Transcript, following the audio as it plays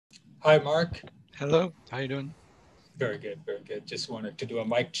Hi, Mark. Hello, how you doing? Very good, very good. Just wanted to do a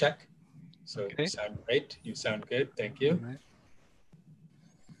mic check. So Okay. you sound great. You sound good. Thank All you. right.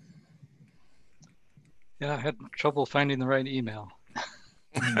 Yeah, I had trouble finding the right email.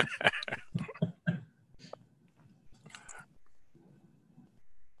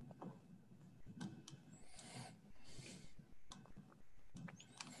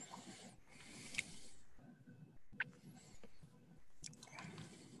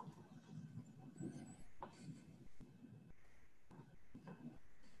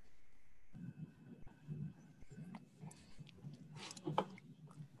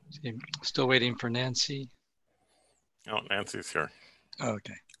 See, still waiting for Nancy. Oh, Nancy's here. Oh,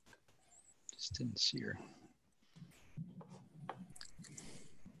 okay. Just didn't see her.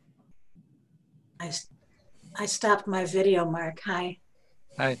 I stopped my video, Mark. Hi.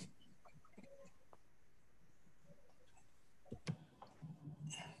 Hi.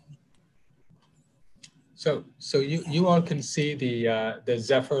 So you all can see the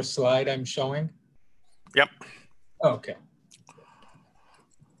Zephyr slide I'm showing? Yep. Okay.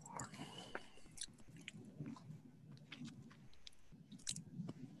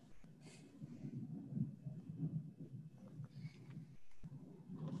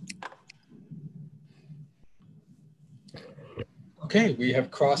 Okay, we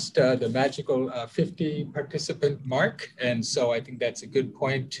have crossed the magical 50 participant mark, and so I think that's a good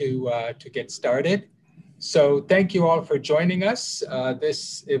point to get started. So thank you all for joining us.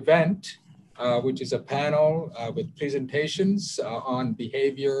 This event, which is a panel with presentations on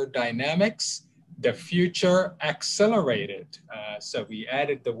behavior dynamics, the future accelerated. So we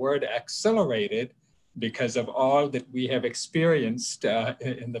added the word accelerated because of all that we have experienced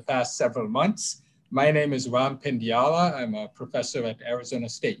in the past several months. My name is Ram Pindiala. I'm a professor at Arizona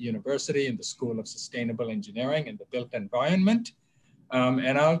State University in the School of Sustainable Engineering and the Built Environment.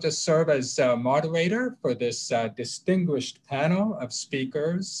 And I'll just serve as moderator for this distinguished panel of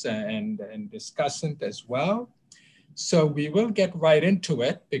speakers and discussant as well. So we will get right into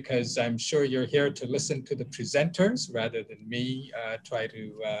it because I'm sure you're here to listen to the presenters rather than me try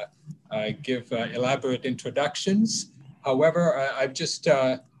to give elaborate introductions. However, I've just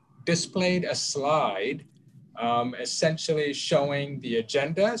displayed a slide essentially showing the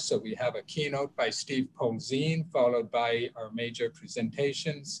agenda. So we have a keynote by Steve Polzin, followed by our major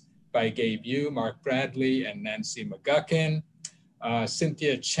presentations by Gabe, Mark Bradley, and Nancy McGuckin.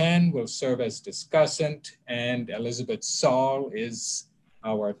 Cynthia Chen will serve as discussant, and Elizabeth Saul is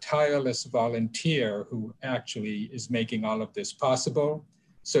our tireless volunteer who actually is making all of this possible.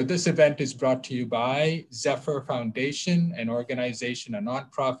 So this event is brought to you by Zephyr Foundation, an organization, a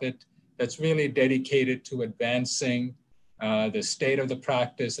nonprofit that's really dedicated to advancing the state of the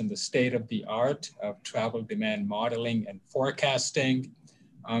practice and the state of the art of travel demand modeling and forecasting.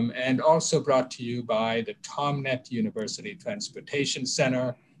 And also brought to you by the TomNet University Transportation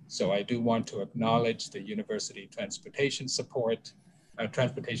Center. So I do want to acknowledge the University Transportation Center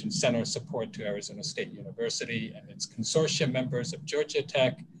support to Arizona State University and its consortium members of Georgia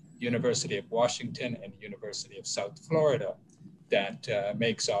Tech, University of Washington, and University of South Florida that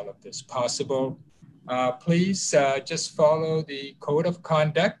makes all of this possible. Please just follow the code of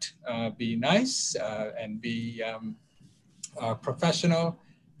conduct, be nice and be professional,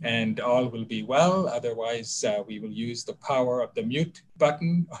 and all will be well. Otherwise, we will use the power of the mute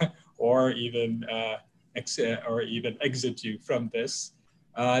button or even exit you from this.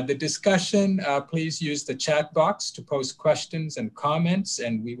 The discussion, please use the chat box to post questions and comments,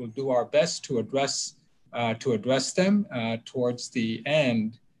 and we will do our best to address them towards the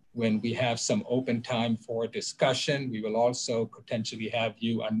end when we have some open time for discussion. We will also potentially have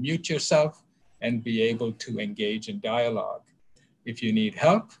you unmute yourself and be able to engage in dialogue. If you need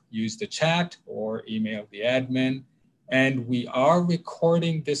help, use the chat or email the admin. And we are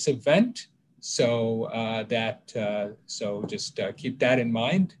recording this event, so so just keep that in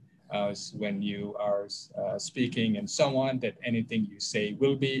mind when you are speaking and so on, that anything you say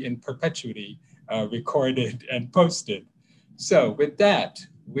will be in perpetuity recorded and posted. So with that,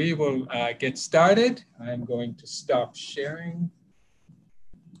 we will get started. I'm going to stop sharing.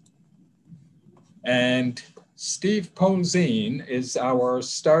 And Steve Polzin is our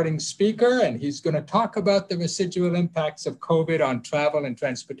starting speaker, and he's going to talk about the residual impacts of COVID on travel and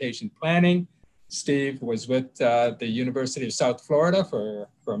transportation planning. Steve was with the University of South Florida for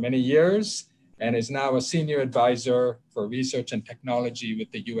many years and is now a senior advisor for research and technology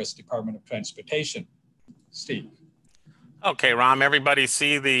with the U.S. Department of Transportation. Steve. Okay, Ram, everybody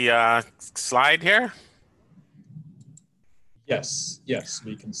see the slide here? Yes,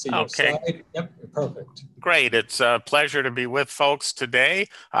 we can see your Okay. slide. Yep, perfect. Great. It's a pleasure to be with folks today.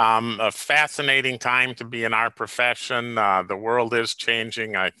 A fascinating time to be in our profession. The world is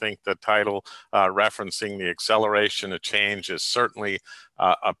changing. I think the title referencing the acceleration of change is certainly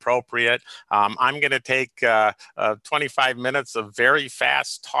appropriate. I'm going to take 25 minutes of very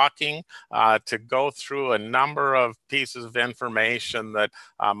fast talking to go through a number of pieces of information that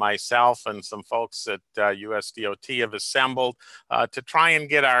myself and some folks at USDOT have assembled to try and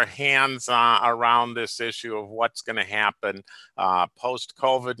get our hands around this issue of what's going to happen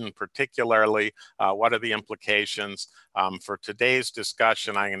post-COVID, and particularly what are the implications. For today's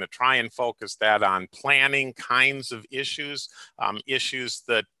discussion, I'm going to try and focus that on planning kinds of issues, issues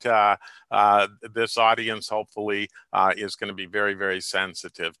that this audience hopefully is going to be very, very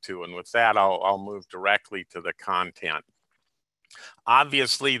sensitive to. And with that, I'll move directly to the content.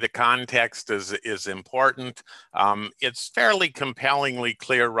 Obviously, the context is important. It's fairly compellingly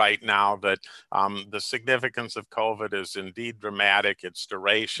clear right now that the significance of COVID is indeed dramatic. Its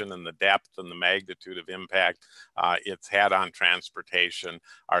duration and the depth and the magnitude of impact it's had on transportation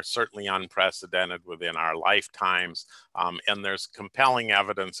are certainly unprecedented within our lifetimes. And there's compelling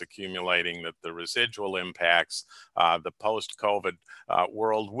evidence accumulating that the residual impacts, the post-COVID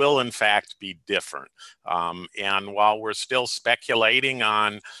world will in fact be different. And while we're still speculating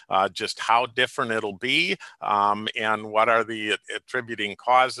on just how different it'll be and what are the attributing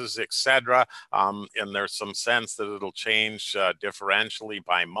causes, etc. And there's some sense that it'll change differentially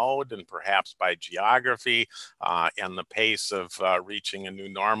by mode and perhaps by geography, and the pace of reaching a new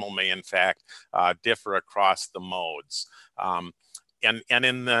normal may in fact differ across the modes. And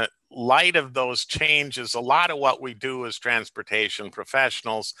in the light of those changes, a lot of what we do as transportation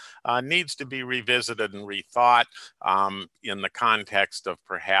professionals needs to be revisited and rethought in the context of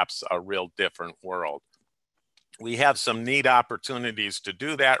perhaps a real different world. We have some neat opportunities to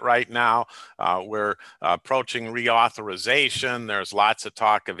do that right now. We're approaching reauthorization. There's lots of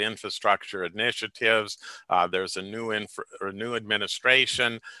talk of infrastructure initiatives. There's a new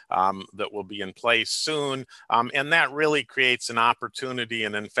administration that will be in place soon. And that really creates an opportunity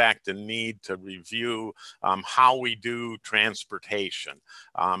and in fact a need to review how we do transportation.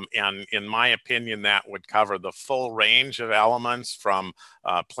 And in my opinion, that would cover the full range of elements from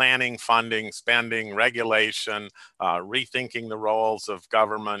planning, funding, spending, regulation, rethinking the roles of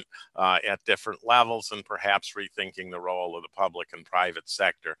government at different levels, and perhaps rethinking the role of the public and private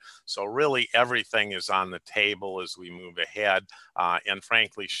sector. So really everything is on the table as we move ahead, and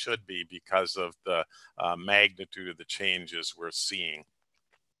frankly should be because of the magnitude of the changes we're seeing.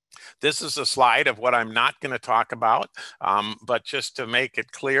 This is a slide of what I'm not going to talk about, but just to make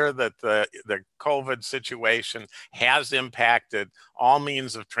it clear that the COVID situation has impacted all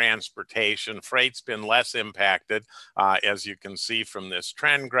means of transportation. Freight's been less impacted, as you can see from this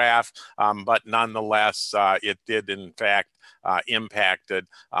trend graph, but nonetheless, it did in fact impacted,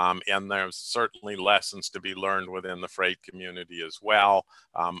 and there's certainly lessons to be learned within the freight community as well,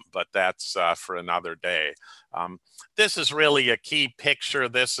 but that's for another day. This is really a key picture.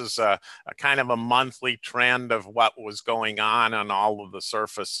 This is a kind of a monthly trend of what was going on all of the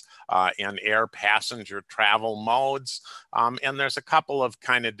surface and air passenger travel modes. And there's a couple of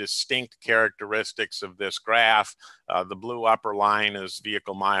kind of distinct characteristics of this graph. The blue upper line is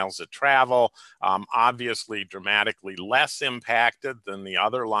vehicle miles of travel, obviously dramatically less impacted than the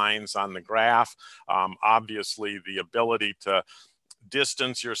other lines on the graph. Obviously, the ability to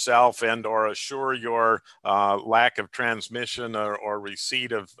distance yourself and or assure your lack of transmission or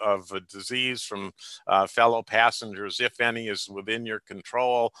receipt of a disease from fellow passengers, if any, is within your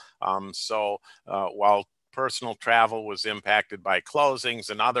control. So while personal travel was impacted by closings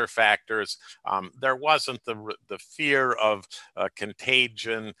and other factors, there wasn't the fear of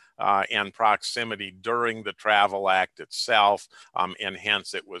contagion and proximity during the travel act itself, and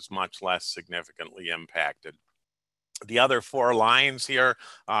hence it was much less significantly impacted. The other four lines here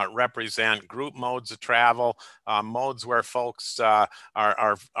represent group modes of travel, modes where folks are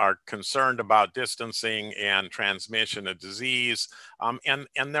concerned about distancing and transmission of disease. And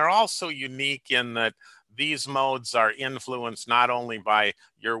they're also unique in that these modes are influenced not only by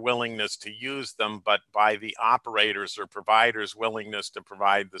your willingness to use them, but by the operators or providers' willingness to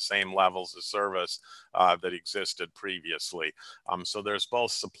provide the same levels of service that existed previously. So there's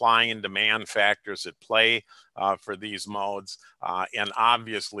both supply and demand factors at play for these modes, and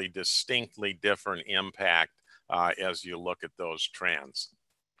obviously distinctly different impact as you look at those trends.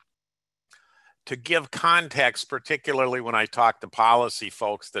 To give context, particularly when I talk to policy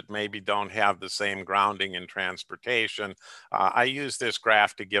folks that maybe don't have the same grounding in transportation, I use this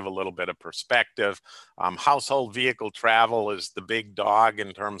graph to give a little bit of perspective. Household vehicle travel is the big dog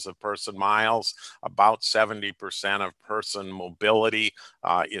in terms of person miles. About 70% of person mobility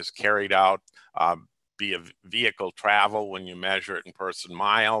is carried out via vehicle travel when you measure it in person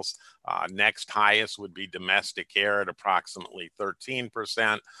miles. Next highest would be domestic air at approximately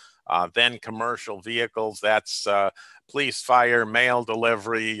 13%. Then commercial vehicles, that's police, fire, mail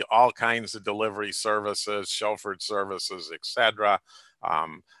delivery, all kinds of delivery services, chauffeured services, etc.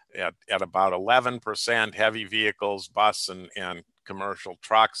 At about 11%, heavy vehicles, bus and commercial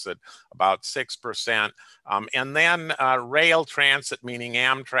trucks at about 6%. And then rail transit, meaning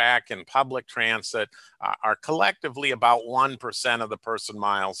Amtrak and public transit, are collectively about 1% of the person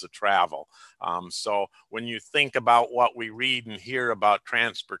miles of travel. So when you think about what we read and hear about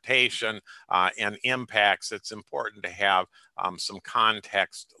transportation and impacts, it's important to have some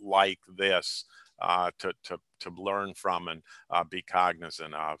context like this to learn from and be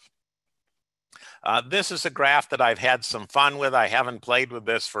cognizant of. This is a graph that I've had some fun with. I haven't played with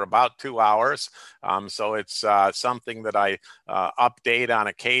this for about 2 hours. So it's something that I update on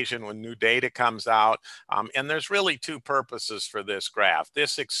occasion when new data comes out. And there's really two purposes for this graph.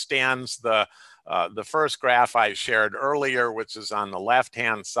 This extends the first graph I shared earlier, which is on the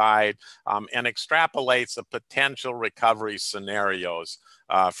left-hand side, and extrapolates the potential recovery scenarios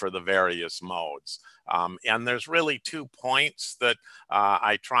for the various modes. And there's really 2 points that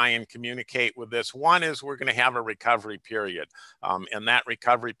I try and communicate with this. One is we're going to have a recovery period. And that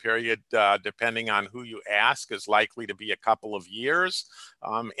recovery period, depending on who you ask, is likely to be a couple of years.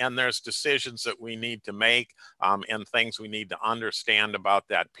 And there's decisions that we need to make and things we need to understand about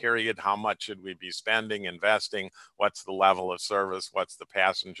that period. How much should we be spending, investing? What's the level of service? What's the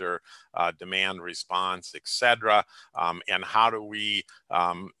passenger demand response, etc. And how do we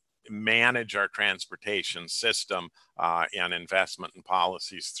manage our transportation system and investment and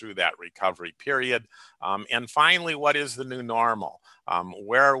policies through that recovery period. And finally, what is the new normal?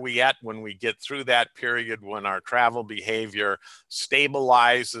 Where are we at when we get through that period, when our travel behavior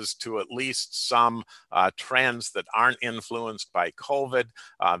stabilizes to at least some trends that aren't influenced by COVID?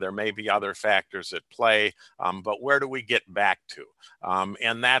 There may be other factors at play, but where do we get back to?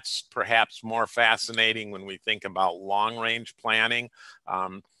 And that's perhaps more fascinating when we think about long-range planning.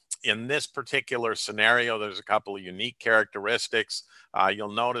 In this particular scenario, there's a couple of unique characteristics.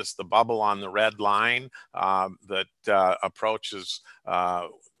 You'll notice the bubble on the red line that approaches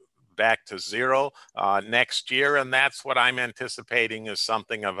back to zero next year, and that's what I'm anticipating is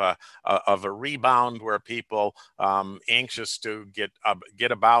something of a rebound where people anxious to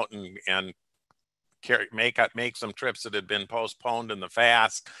get about and make some trips that had been postponed in the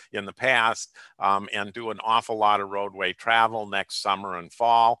past, and do an awful lot of roadway travel next summer and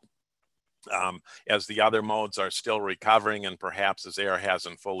fall. As the other modes are still recovering and perhaps as air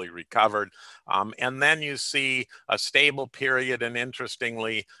hasn't fully recovered. And then you see a stable period, and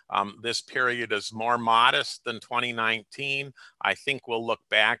interestingly, this period is more modest than 2019. I think we'll look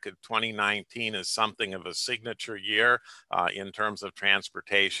back at 2019 as something of a signature year in terms of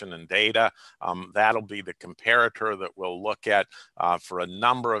transportation and data. That'll be the comparator that we'll look at for a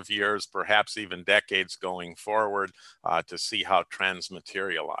number of years, perhaps even decades going forward, to see how trends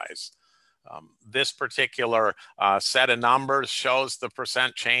materialize. This particular set of numbers shows the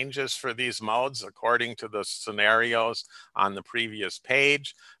percent changes for these modes according to the scenarios on the previous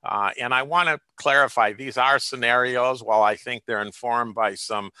page. And I want to clarify, these are scenarios. While I think they're informed by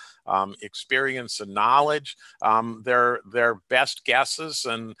some experience and knowledge, they're best guesses,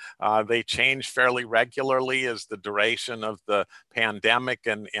 and they change fairly regularly as the duration of the pandemic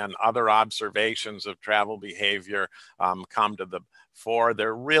and other observations of travel behavior come to the fore.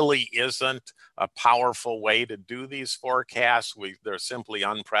 There really isn't a powerful way to do these forecasts. They're simply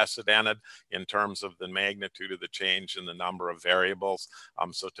unprecedented in terms of the magnitude of the change in the number of variables.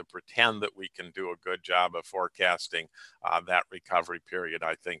 So to pretend that we can do a good job of forecasting that recovery period,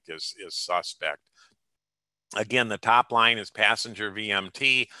 I think is suspect. Again, the top line is passenger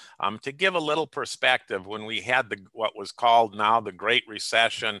VMT. To give a little perspective, when we had what was called now the Great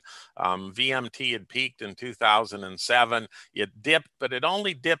Recession, VMT had peaked in 2007. It dipped, but it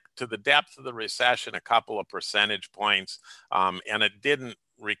only dipped to the depth of the recession a couple of percentage points, and it didn't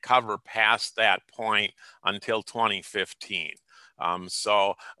recover past that point until 2015.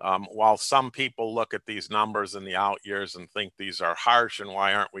 While some people look at these numbers in the out years and think these are harsh and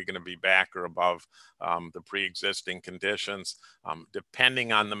why aren't we going to be back or above the pre-existing conditions,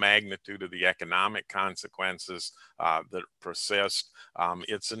 depending on the magnitude of the economic consequences that persist,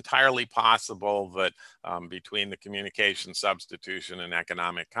 it's entirely possible that between the communication substitution and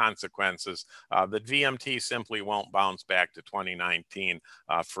economic consequences, that VMT simply won't bounce back to 2019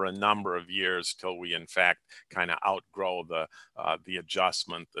 for a number of years till we in fact kind of outgrow the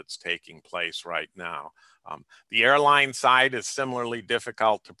adjustment that's taking place right now. The airline side is similarly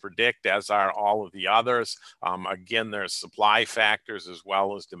difficult to predict, as are all of the others. Again, there's supply factors as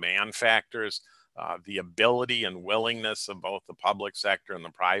well as demand factors. The ability and willingness of both the public sector and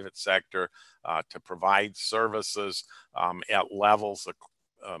the private sector to provide services at levels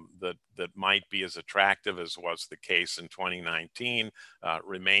that might be as attractive as was the case in 2019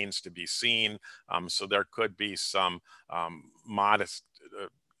 remains to be seen. So there could be some modest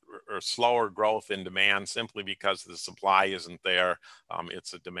or slower growth in demand simply because the supply isn't there.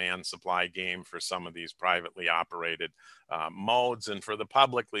 It's a demand supply game for some of these privately operated modes, and for the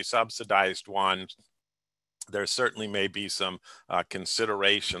publicly subsidized ones, there certainly may be some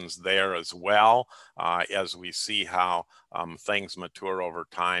considerations there as well as we see how things mature over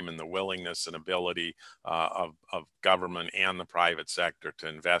time and the willingness and ability of government and the private sector to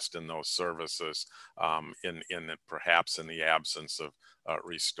invest in those services perhaps in the absence of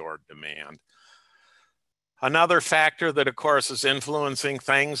restored demand. Another factor that, of course, is influencing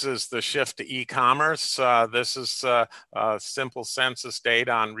things is the shift to e-commerce. This is simple census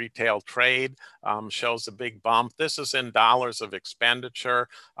data on retail trade, shows a big bump. This is in dollars of expenditure.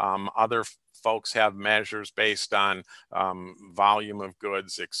 Other folks have measures based on volume of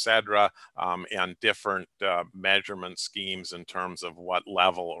goods, et cetera, and different measurement schemes in terms of what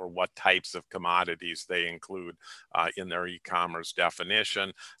level or what types of commodities they include in their e-commerce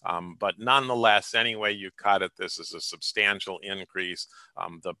definition. But nonetheless, any way you cut it, this is a substantial increase.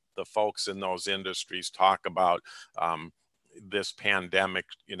 The folks in those industries talk about this pandemic,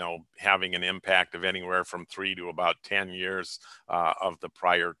 having an impact of anywhere from 3 to about 10 years of the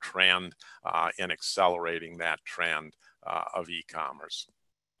prior trend and accelerating that trend of e-commerce.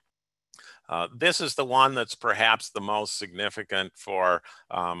 This is the one that's perhaps the most significant for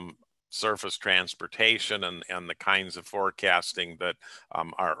surface transportation and the kinds of forecasting that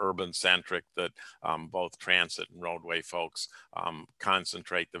are urban centric, that both transit and roadway folks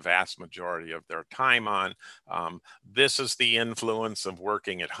concentrate the vast majority of their time on. This is the influence of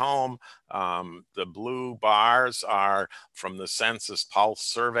working at home. The blue bars are from the Census Pulse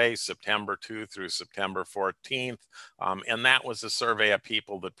survey, September 2 through September 14th. And that was a survey of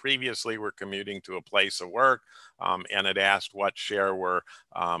people that previously were commuting to a place of work, and it asked what share were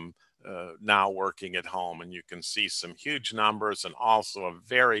now working at home. And you can see some huge numbers and also a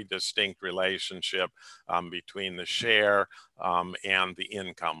very distinct relationship between the share and the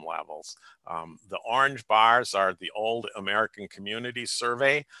income levels. The orange bars are the old American Community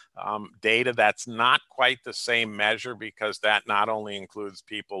Survey data. That's not quite the same measure because that not only includes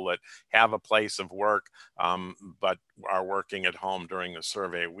people that have a place of work but are working at home during the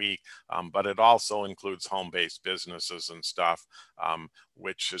survey week, but it also includes home-based businesses and stuff,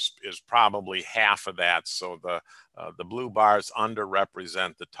 which is probably half of that. So the blue bars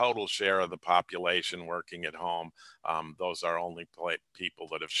underrepresent the total share of the population working at home. Those are only people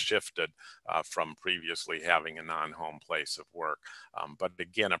that have shifted from previously having a non-home place of work. But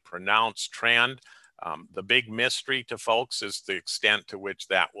again, a pronounced trend. The big mystery to folks is the extent to which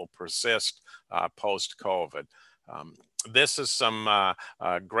that will persist post-COVID. This is some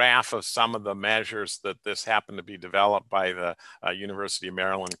graph of some of the measures that this happened to be developed by the University of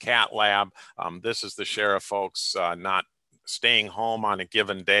Maryland Cat Lab. This is the share of folks not staying home on a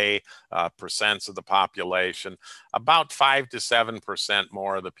given day, percents of the population. About 5 to 7%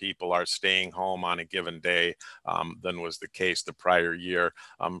 more of the people are staying home on a given day than was the case the prior year.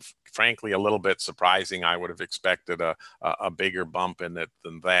 Frankly, a little bit surprising. I would have expected a bigger bump in it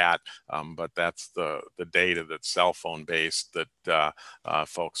than that, but that's the data that's cell phone based that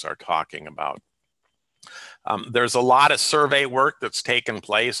folks are talking about. There's a lot of survey work that's taken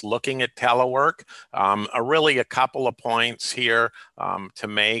place looking at telework. Really a couple of points here to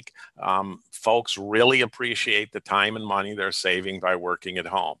make. Folks really appreciate the time and money they're saving by working at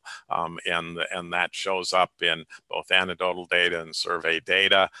home. And that shows up in both anecdotal data and survey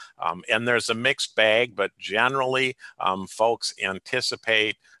data. And there's a mixed bag, but generally folks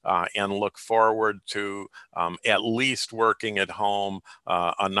anticipate and look forward to at least working at home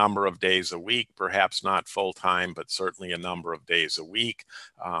a number of days a week, perhaps not full time, but certainly a number of days a week.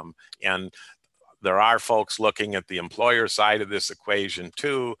 And There are folks looking at the employer side of this equation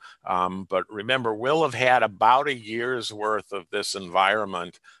too, but remember, we'll have had about a year's worth of this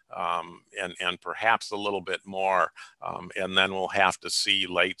environment, and perhaps a little bit more, and then we'll have to see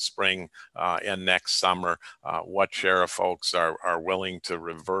late spring and next summer what share of folks are willing to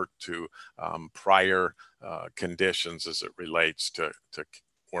revert to prior conditions as it relates to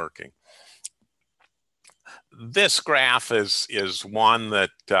working. This graph is one that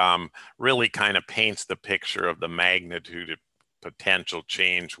really kind of paints the picture of the magnitude of potential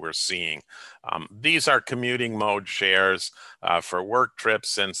change we're seeing. These are commuting mode shares for work trips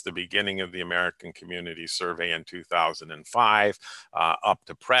since the beginning of the American Community Survey in 2005 up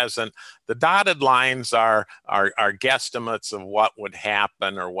to present. The dotted lines are guesstimates of what would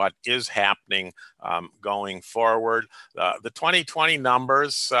happen or what is happening going forward. The 2020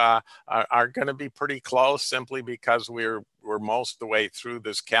 numbers are going to be pretty close, simply because we're most of the way through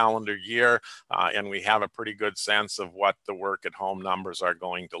this calendar year, and we have a pretty good sense of what the work at home numbers are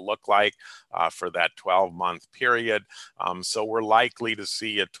going to look like for that 12-month period. So we're likely to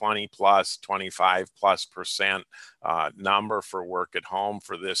see a 20+, 25+% number for work at home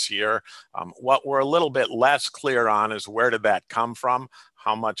for this year. What we're a little bit less clear on is where did that come from?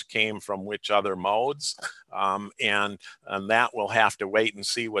 How much came from which other modes? And that we'll have to wait and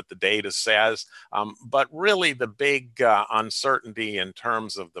see what the data says. But really the big uncertainty in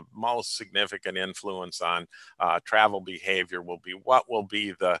terms of the most significant influence on travel behavior will be what will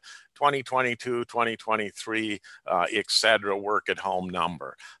be the 2022, 2023, et cetera, work at home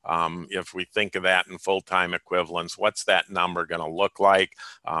number. If we think of that in full-time equivalents, what's that number going to look like?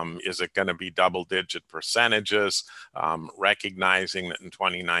 Is it going to be double-digit percentages? Recognizing that in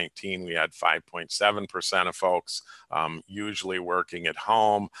 2019 we had 5.7% of folks usually working at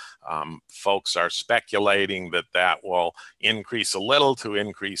home. Folks are speculating that that will increase a little to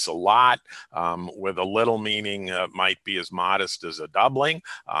increase a lot, with a little meaning might be as modest as a doubling,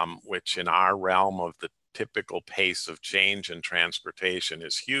 which in our realm of the typical pace of change in transportation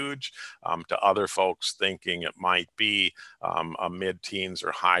is huge. To other folks thinking it might be a mid-teens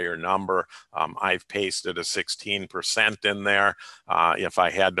or higher number. I've pasted a 16% in there. If I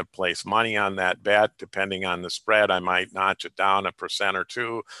had to place money on that bet, depending on the spread, I might notch it down 1% or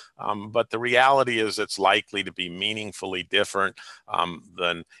 2%. But the reality is it's likely to be meaningfully different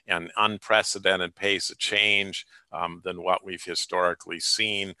than an unprecedented pace of change than what we've historically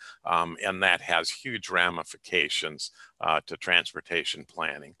seen, and that has huge ramifications to transportation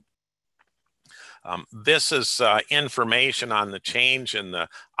planning. This is information on the change in the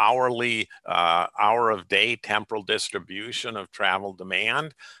hourly hour of day temporal distribution of travel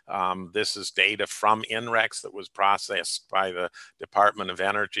demand. This is data from INREX that was processed by the Department of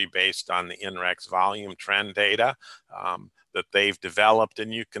Energy based on the INREX volume trend data that they've developed.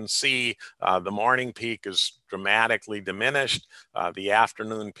 And you can see the morning peak is dramatically diminished. The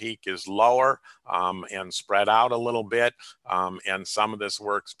afternoon peak is lower and spread out a little bit. And some of this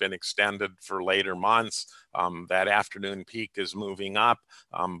work's been extended for later months. That afternoon peak is moving up,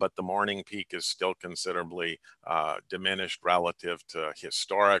 but the morning peak is still considerably diminished relative to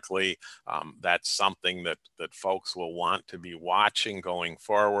historically. That's something that folks will want to be watching going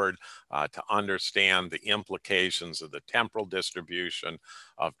forward to understand the implications of the temporal distribution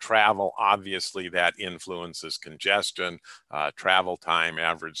of travel. Obviously, that influences congestion, travel time,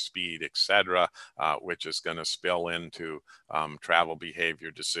 average speed, et cetera, which is going to spill into travel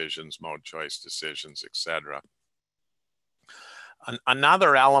behavior decisions, mode choice decisions, et cetera.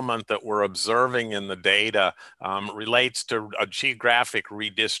 Another element that we're observing in the data relates to a geographic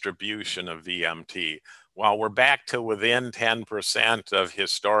redistribution of VMT. While we're back to within 10% of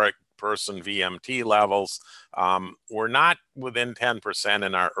historic person VMT levels, we're not within 10%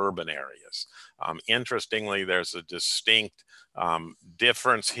 in our urban areas. Interestingly, there's a distinct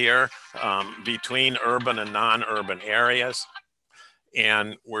difference here between urban and non-urban areas.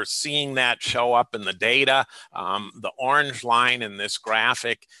 And we're seeing that show up in the data. The orange line in this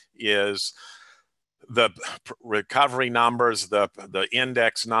graphic is the recovery numbers, the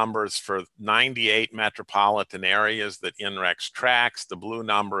index numbers for 98 metropolitan areas that INREX tracks. The blue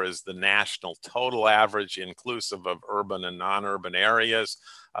number is the national total average inclusive of urban and non-urban areas.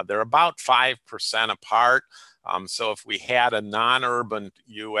 They're about 5% apart. So if we had a non-urban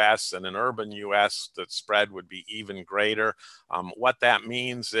US and an urban US, the spread would be even greater. What that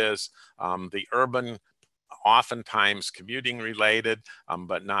means is the urban, oftentimes commuting related,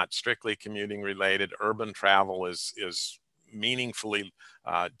 but not strictly commuting related. Urban travel is meaningfully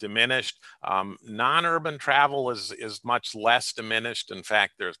diminished. Non-urban travel is much less diminished. In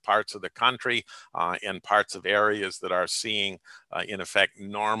fact, there's parts of the country and parts of areas that are seeing, in effect,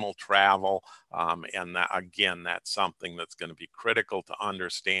 normal travel. And that, again, that's something that's going to be critical to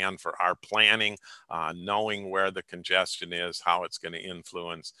understand for our planning, knowing where the congestion is, how it's going to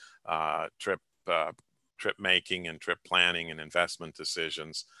influence trip making and trip planning and investment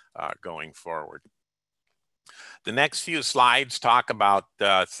decisions going forward. The next few slides talk about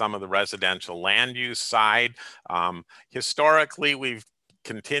some of the residential land use side. Historically, we've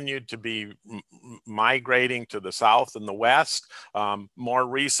continued to be migrating to the south and the west, more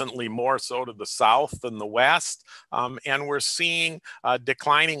recently more so to the south than the west, and we're seeing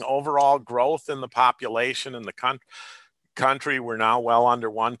declining overall growth in the population in the country. We're now well under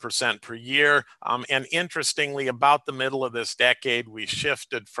 1% per year. And interestingly, about the middle of this decade, we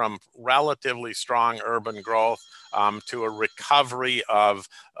shifted from relatively strong urban growth to a recovery of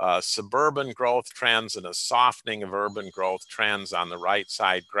suburban growth trends and a softening of urban growth trends on the right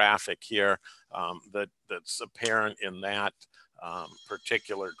side graphic here that's apparent in that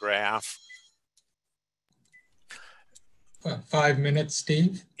particular graph. 5 minutes,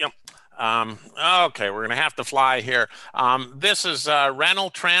 Steve. Yep. Okay, we're going to have to fly here. This is rental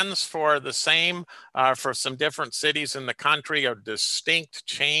trends for the same, for some different cities in the country, a distinct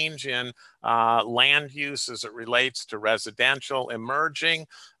change in land use as it relates to residential emerging.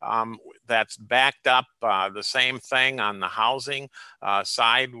 That's backed up the same thing on the housing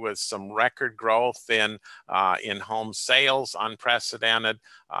side with some record growth in home sales, unprecedented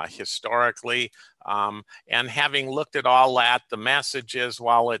historically. And having looked at all that, the message is,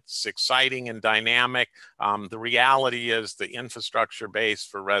 while it's exciting and dynamic, the reality is the infrastructure base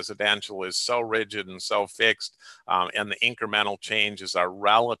for residential is so rigid and so fixed, and the incremental changes are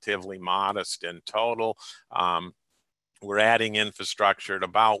relatively modest in total. We're adding infrastructure at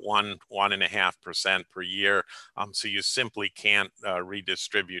about 1.5% per year, so you simply can't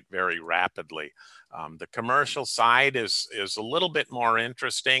redistribute very rapidly. The commercial side is a little bit more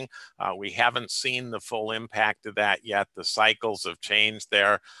interesting. We haven't seen the full impact of that yet. The cycles of change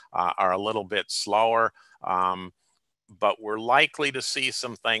there are a little bit slower. But we're likely to see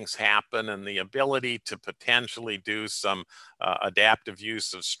some things happen, and the ability to potentially do some adaptive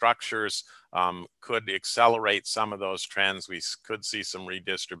use of structures could accelerate some of those trends. We could see some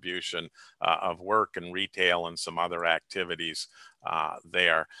redistribution of work and retail and some other activities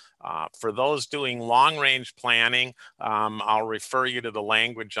there. For those doing long-range planning, I'll refer you to the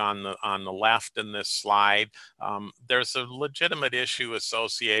language on the left in this slide. There's a legitimate issue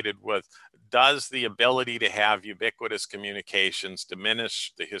associated with, does the ability to have ubiquitous communications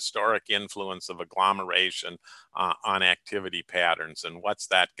diminish the historic influence of agglomeration on activity patterns, and what's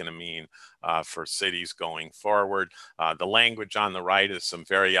that going to mean for cities going forward? The language on the right is some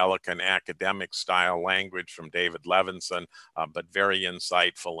very eloquent academic style language from David Levinson, but very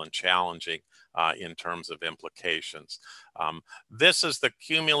insightful and challenging in terms of implications. This is the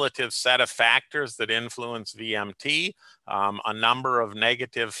cumulative set of factors that influence VMT, a number of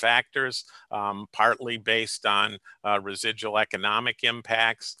negative factors, partly based on residual economic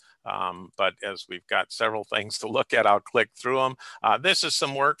impacts. But as we've got several things to look at, I'll click through them. This is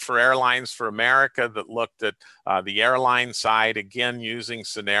some work for Airlines for America that looked at the airline side, again, using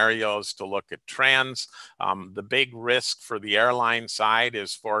scenarios to look at trends. The big risk for the airline side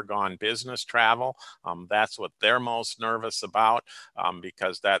is foregone business travel. That's what they're most nervous about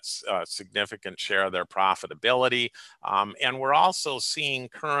because that's a significant share of their profitability. And we're also seeing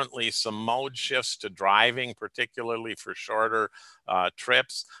currently some mode shifts to driving, particularly for shorter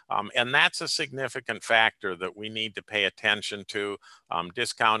trips. And that's a significant factor that we need to pay attention to.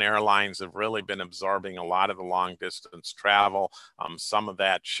 Discount airlines have really been absorbing a lot of the long distance travel. Some of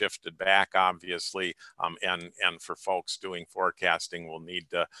that shifted back, obviously, and for folks doing forecasting, we'll need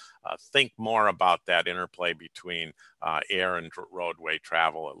to think more about that interplay between air and roadway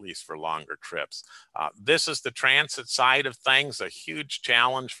travel, at least for longer trips. This is the transit side of things, a huge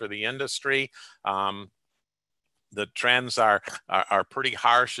challenge for the industry. The trends are pretty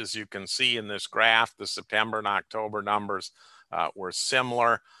harsh, as you can see in this graph. The September and October numbers were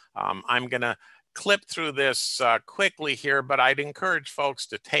similar. I'm going to clip through this quickly here, but I'd encourage folks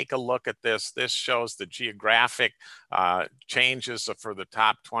to take a look at this. This shows the geographic changes for the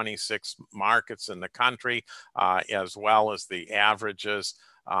top 26 markets in the country, as well as the averages.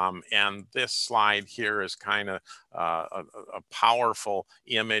 And this slide here is kind of a powerful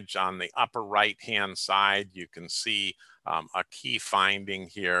image. On the upper right-hand side, you can see A key finding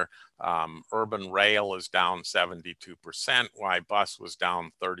here, urban rail is down 72%, while bus was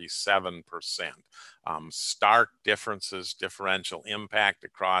down 37%. Stark differences, differential impact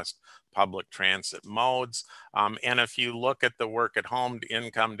across public transit modes. And if you look at the work at home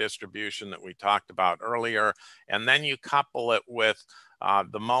income distribution that we talked about earlier, and then you couple it with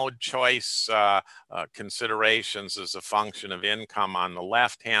the mode choice considerations as a function of income on the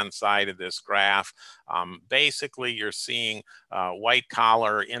left-hand side of this graph. Basically, you're seeing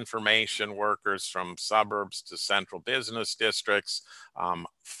white-collar information workers from suburbs to central business districts,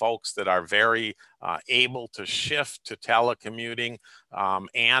 folks that are very able to shift to telecommuting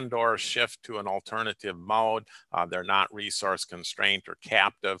and or shift to an alternative mode. They're not resource constrained or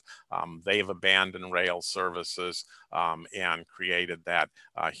captive. They've abandoned rail services and created that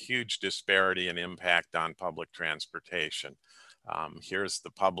huge disparity and impact on public transportation. Here's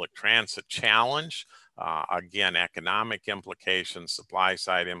the public transit challenge. Again, economic implications, supply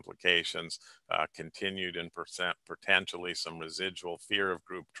side implications, continued and potentially some residual fear of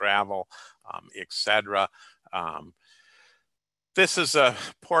group travel, etc. This is a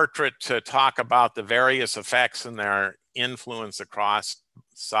portrait to talk about the various effects and their influence across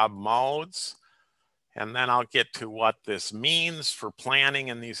submodes. And then I'll get to what this means for planning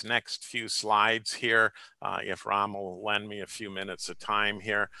in these next few slides here. If Ram will lend me a few minutes of time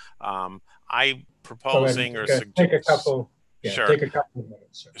here. I proposing or take a couple. Yeah, sure. Take a couple of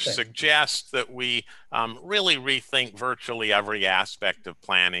minutes. Suggest that we really rethink virtually every aspect of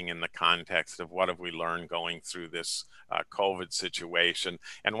planning in the context of what have we learned going through this COVID situation.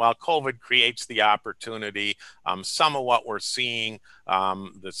 And while COVID creates the opportunity, some of what we're seeing,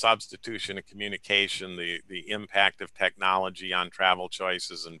 the substitution of communication, the impact of technology on travel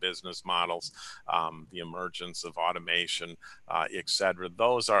choices and business models, the emergence of automation, et cetera,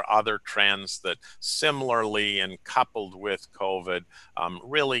 those are other trends that similarly and coupled with COVID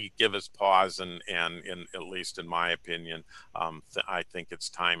really give us pause and at least in my opinion, I think it's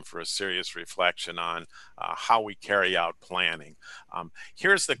time for a serious reflection on how we carry out planning.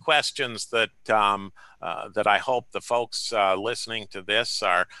 Here's the questions that that I hope the folks listening to this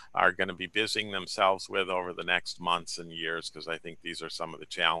are going to be busying themselves with over the next months and years, because I think these are some of the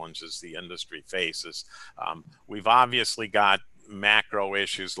challenges the industry faces. We've obviously got macro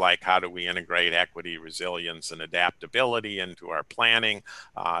issues like how do we integrate equity, resilience, and adaptability into our planning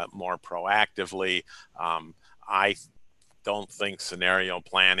more proactively. I don't think scenario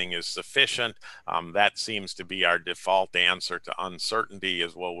planning is sufficient. That seems to be our default answer to uncertainty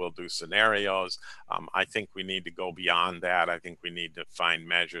is, well, we'll do scenarios. I think we need to go beyond that. I think we need to find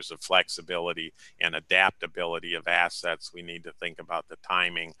measures of flexibility and adaptability of assets. We need to think about the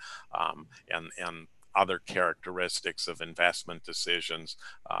timing and other characteristics of investment decisions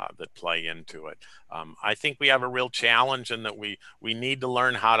that play into it. I think we have a real challenge in that we need to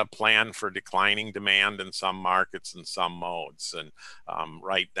learn how to plan for declining demand in some markets and some modes. And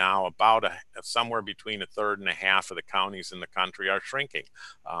right now, about somewhere between a third and a half of the counties in the country are shrinking.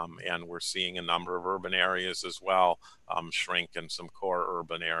 And we're seeing a number of urban areas as well shrink in some core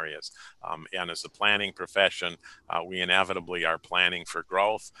urban areas. And as a planning profession, we inevitably are planning for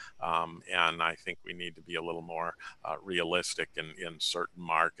growth. And I think we need to be a little more realistic in certain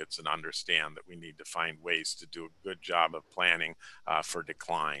markets and understand that we need to find ways to do a good job of planning for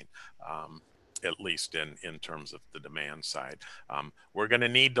decline. At least in terms of the demand side. We're going to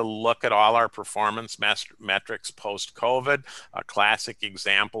need to look at all our performance metrics post-COVID. A classic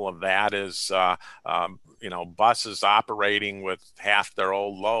example of that is, buses operating with half their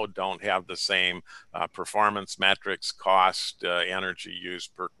old load don't have the same performance metrics, cost, energy use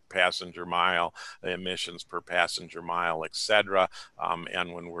per passenger mile, emissions per passenger mile, et cetera.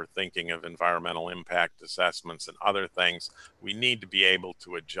 And when we're thinking of environmental impact assessments and other things, we need to be able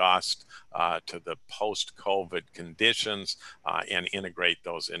to adjust to the post-COVID conditions and integrate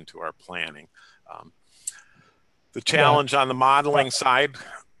those into our planning. The challenge on the modeling side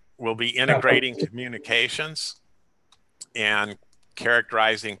will be integrating communications and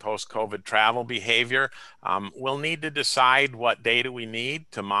characterizing post-COVID travel behavior. We'll need to decide what data we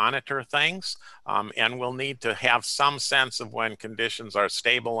need to monitor things, and we'll need to have some sense of when conditions are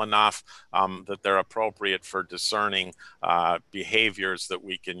stable enough that they're appropriate for discerning behaviors that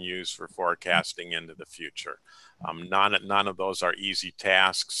we can use for forecasting into the future. None of those are easy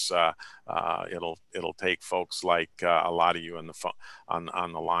tasks. It'll take folks like a lot of you on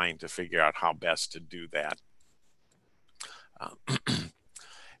the line to figure out how best to do that.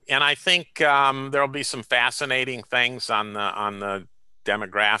 And I think there'll be some fascinating things on the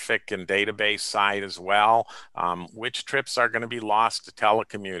demographic and database side as well. Which trips are going to be lost to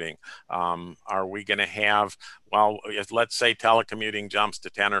telecommuting? Are we going to have, well, let's say telecommuting jumps to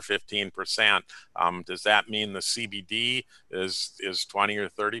 10 or 15%. Does that mean the CBD is 20 or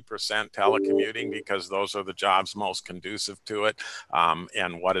 30% telecommuting because those are the jobs most conducive to it?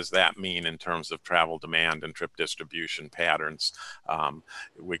 And what does that mean in terms of travel demand and trip distribution patterns?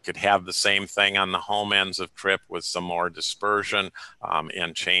 We could have the same thing on the home ends of trip with some more dispersion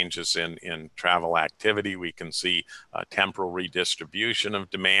and changes in travel activity. We can see temporal redistribution of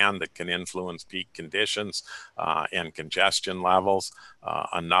demand that can influence peak conditions and congestion levels.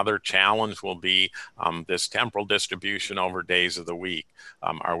 Another challenge will be this temporal distribution over days of the week.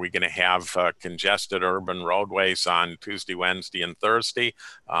 Are we going to have congested urban roadways on Tuesday, Wednesday, and Thursday?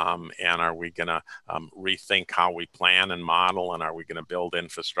 And are we going to rethink how we plan and model? And are we going to build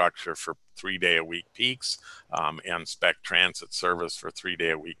infrastructure for 3-day-a-week peaks and spec transit service for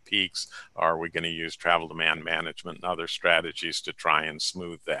 3-day-a-week peaks? Or are we going to use travel demand management and other strategies to try and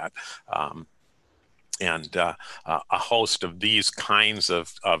smooth that? And a host of these kinds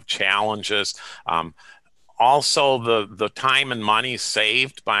of challenges. Also, the time and money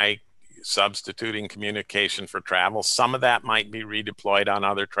saved by substituting communication for travel, some of that might be redeployed on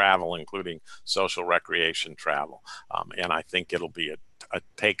other travel, including social recreation travel. And I think it'll be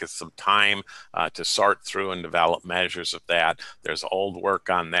take us some time to sort through and develop measures of that. There's old work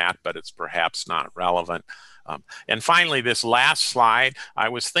on that, but it's perhaps not relevant. And finally, this last slide, I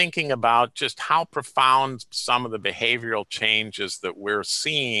was thinking about just how profound some of the behavioral changes that we're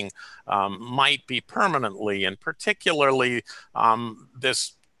seeing might be permanently, and particularly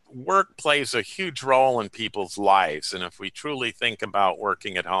this work plays a huge role in people's lives. And if we truly think about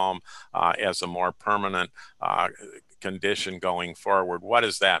working at home as a more permanent condition going forward, what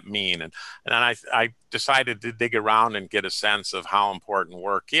does that mean? And then I decided to dig around and get a sense of how important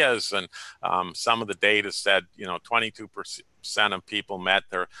work is. And some of the data said, 22% of people met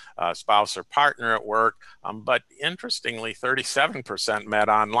their spouse or partner at work, but interestingly, 37% met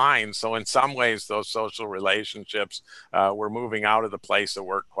online. So in some ways, those social relationships were moving out of the place of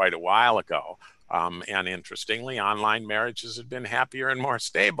work quite a while ago. And interestingly, online marriages have been happier and more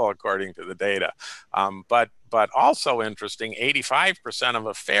stable, according to the data. But also interesting, 85% of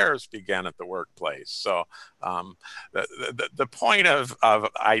affairs began at the workplace. So the point of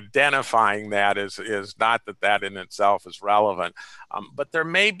identifying that is not that in itself is relevant, but there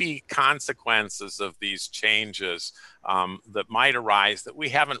may be consequences of these changes that might arise that we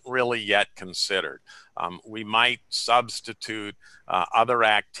haven't really yet considered. We might substitute other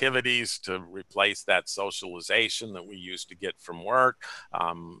activities to replace that socialization that we used to get from work.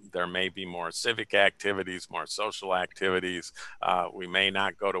 There may be more civic activities, more social activities. We may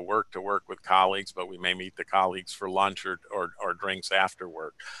not go to work with colleagues, but we may meet the colleagues for lunch or drinks after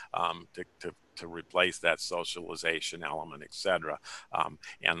work to replace that socialization element, etc.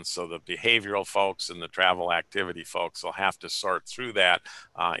 And so the behavioral folks and the travel activity folks will have to sort through that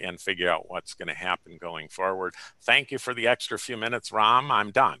and figure out what's going to happen going forward. Thank you for the extra few minutes, Ram.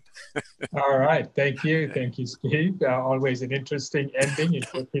 I'm done. All right. Thank you. Thank you, Steve. Always an interesting ending in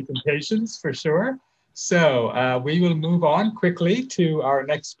your presentations, for sure. So we will move on quickly to our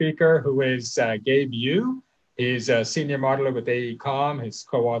next speaker, who is Gabe Yu. He's a senior modeler with AECOM. His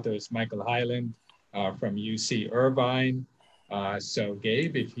co-author is Michael Hyland from UC Irvine. So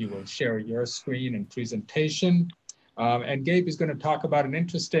Gabe, if you will share your screen and presentation. And Gabe is going to talk about an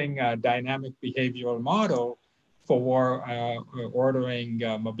interesting dynamic behavioral model for ordering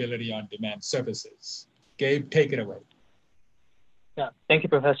mobility on demand services. Gabe, take it away. Yeah, thank you,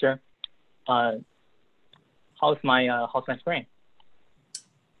 Professor. How's my screen?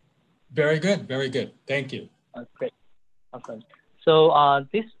 Very good, very good. Thank you. Great, awesome. So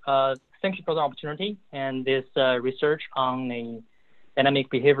thank you for the opportunity, and this research on a dynamic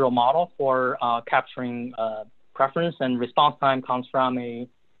behavioral model for capturing preference and response time comes from a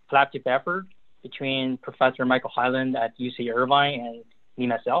collaborative effort between Professor Michael Hyland at UC Irvine and me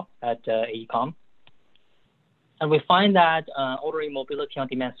myself at AECOM. And we find that ordering mobility on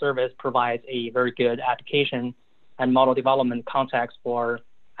demand service provides a very good application and model development context for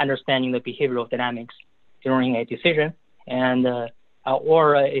understanding the behavioral dynamics during a decision and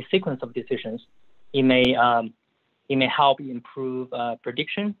or a sequence of decisions. It may help improve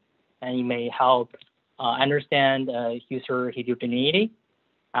prediction, and it may help understand user heterogeneity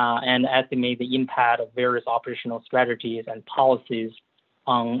and estimate the impact of various operational strategies and policies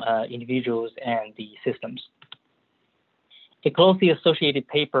on individuals and the systems. A closely associated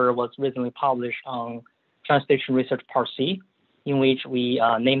paper was recently published on Translation Research Part C, in which we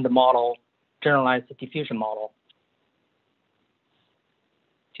named the model Generalized Diffusion Model.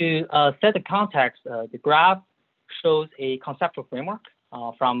 To set the context, the graph shows a conceptual framework.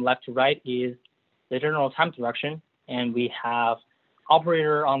 From left to right is the general time direction, and we have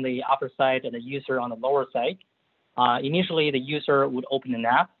operator on the upper side and the user on the lower side. Initially, the user would open an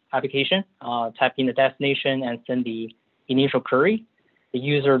application, type in the destination, and send the initial query. The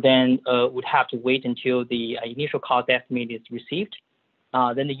user then would have to wait until the initial cost estimate is received.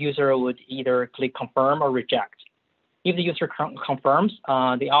 Then the user would either click confirm or reject. If the user confirms,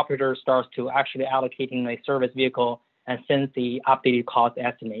 the operator starts to actually allocating a service vehicle and sends the updated cost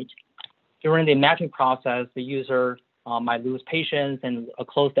estimate. During the matching process, the user might lose patience and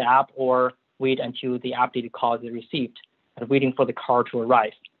close the app or wait until the updated cost is received and waiting for the car to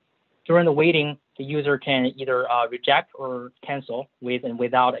arrive. During the waiting, the user can either reject or cancel with and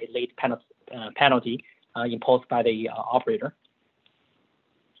without a late penalty imposed by the operator.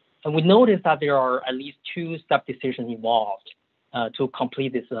 And we noticed that there are at least 2 step decisions involved to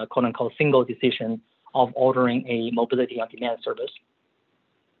complete this quote unquote single decision of ordering a mobility on demand service.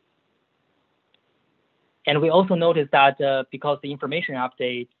 And we also noticed that because the information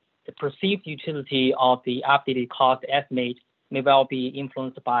update, the perceived utility of the updated cost estimate may well be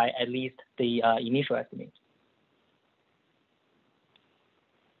influenced by at least the initial estimate.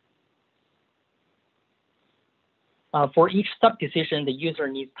 For each sub-decision, the user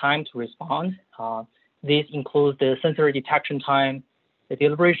needs time to respond. This includes the sensory detection time, the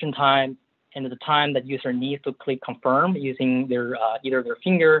deliberation time, and the time that user needs to click confirm using their either their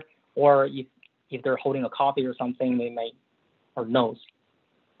finger or if they're holding a copy or something, they may or nose.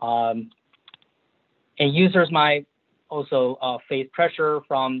 And users might also face pressure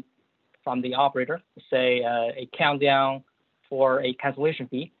from the operator, say a countdown for a cancellation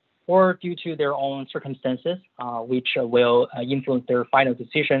fee, or due to their own circumstances, which will influence their final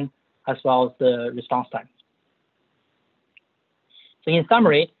decision as well as the response time. So in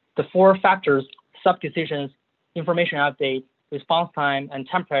summary, the 4 factors, sub-decisions, information update, response time, and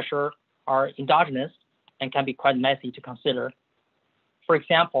time pressure are endogenous and can be quite messy to consider. For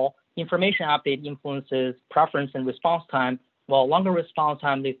example, information update influences preference and response time, while longer response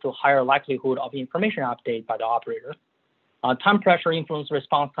time leads to higher likelihood of information update by the operator. Time pressure influences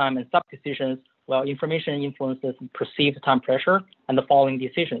response time and sub-decisions, while information influences perceived time pressure and the following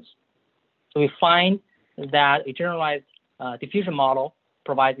decisions. So we find that a generalized diffusion model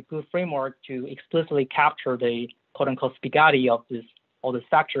provides a good framework to explicitly capture the quote-unquote spaghetti of all these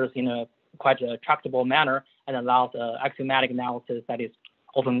factors in a quite tractable manner and allows axiomatic analysis that is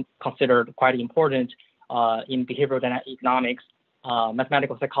often considered quite important in behavioral economics,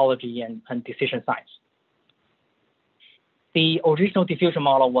 mathematical psychology, and decision science. The original diffusion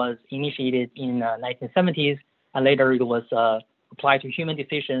model was initiated in 1970s, and later it was applied to human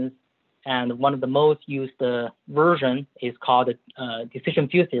decisions. And one of the most used version is called decision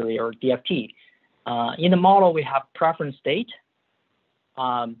field theory, or DFT. In the model, we have preference state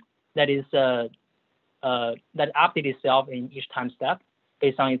that updates itself in each time step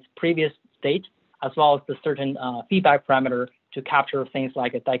based on its previous state, as well as the certain feedback parameter to capture things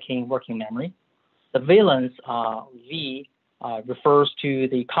like a decaying working memory. The valence, V, refers to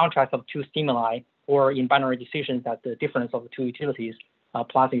the contrast of 2 stimuli, or in binary decisions that the difference of the 2 utilities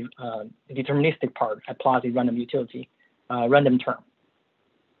plus the deterministic part plus a random utility, random term.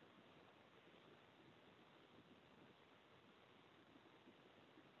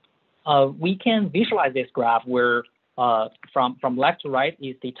 We can visualize this graph where from left to right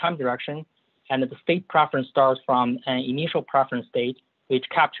is the time direction, and the state preference starts from an initial preference state, which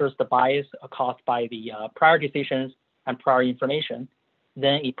captures the bias caused by the prior decisions and prior information.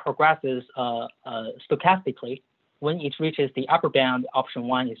 Then it progresses stochastically. When it reaches the upper bound, option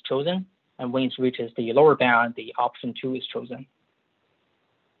 1 is chosen, and when it reaches the lower bound, the option 2 is chosen.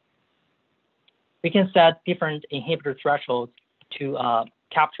 We can set different inhibitor thresholds to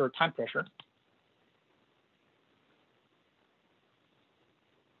capture time pressure.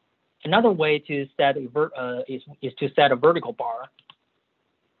 Another way to set is to set a vertical bar.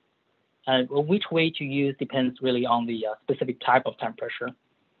 Which way to use depends really on the specific type of time pressure.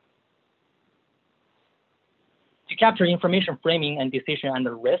 To capture information framing and decision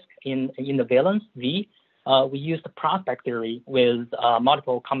under risk in the valence, V, we use the prospect theory with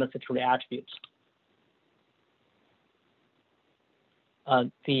multiple compensatory attributes.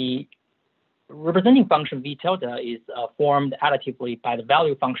 The representing function V tilde is formed additively by the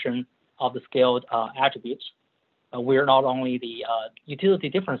value function of the scaled attributes, where not only the utility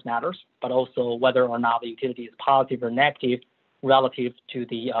difference matters, but also whether or not the utility is positive or negative relative to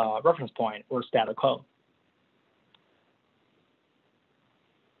the reference point or status quo.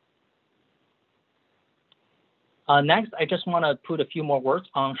 Next, I just want to put a few more words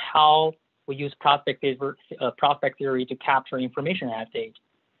on how we use prospect theory to capture information update.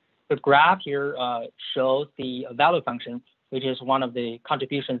 The graph here shows the value function, which is one of the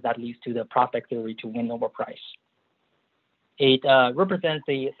contributions that leads to the prospect theory to win over price. It represents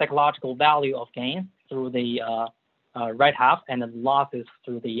the psychological value of gain through the right half and the losses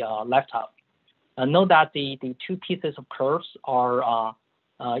through the left half. Note that the two pieces of curves are,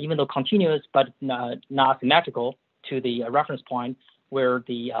 even though continuous, but not symmetrical to the reference point, where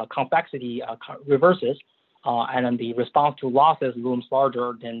the convexity reverses, and then the response to losses looms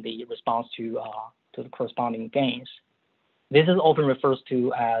larger than the response to the corresponding gains. This is often referred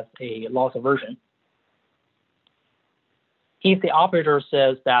to as a loss aversion. If the operator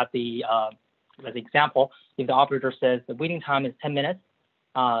says that as example, if the operator says the waiting time is 10 minutes,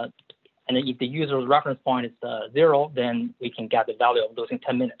 and if the user's reference point is 0, then we can get the value of losing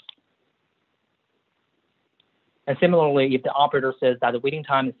 10 minutes. And similarly, if the operator says that the waiting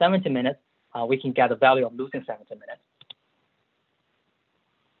time is 70 minutes, we can get the value of losing 70 minutes.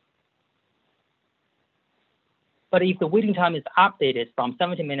 But if the waiting time is updated from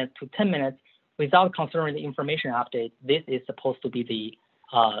 70 minutes to 10 minutes without considering the information update, this is supposed to be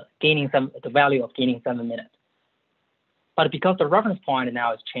the value of gaining 7 minutes. But because the reference point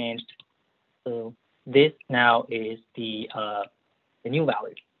now is changed, so this now is the new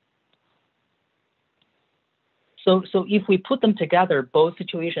value. So if we put them together, both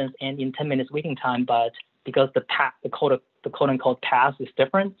situations end in 10 minutes waiting time, but because the quote unquote path is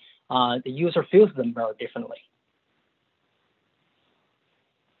different, the user feels them very differently.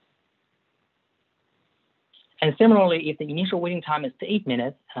 And similarly, if the initial waiting time is 8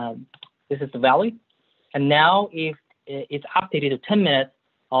 minutes, this is the value. And now if it's updated to 10 minutes,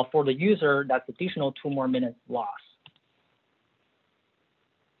 for the user, that's additional 2 more minutes loss.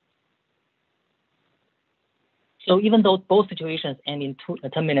 So even though both situations end in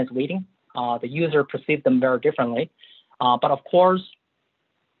 10 minutes waiting, the user perceives them very differently. But of course,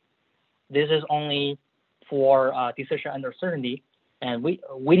 this is only for decision under certainty, and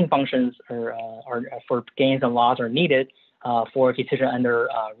waiting functions are for gains and loss are needed for decision under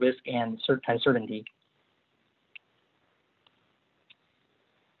risk and uncertainty.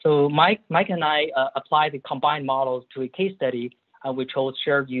 So Mike and I applied the combined models to a case study. We chose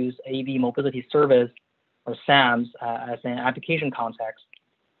shared use AV mobility service, or SAMS, as an application context.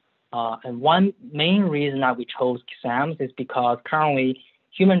 And one main reason that we chose SAMS is because currently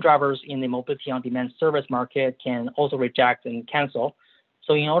human drivers in the mobility on demand service market can also reject and cancel.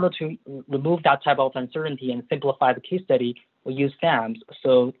 So in order to remove that type of uncertainty and simplify the case study, we use SAMS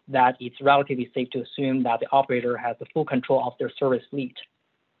so that it's relatively safe to assume that the operator has the full control of their service fleet.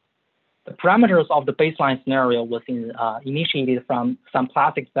 The parameters of the baseline scenario was initiated from some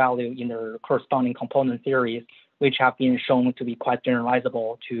classic value in their corresponding component theories, which have been shown to be quite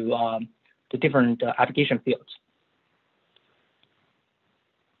generalizable to different application fields.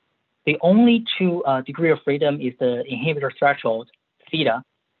 The only true degree of freedom is the inhibitor threshold, theta.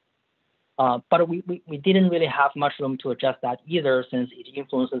 But we didn't really have much room to adjust that either, since it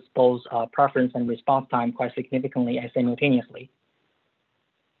influences both preference and response time quite significantly and simultaneously.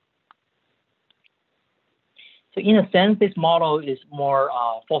 So in a sense, this model is more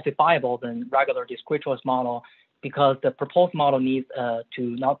falsifiable than regular discrete choice model, because the proposed model needs to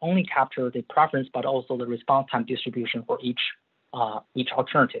not only capture the preference, but also the response time distribution for each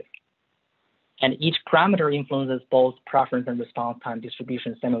alternative. And each parameter influences both preference and response time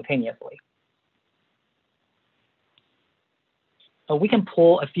distribution simultaneously. We can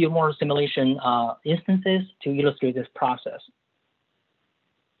pull a few more simulation instances to illustrate this process.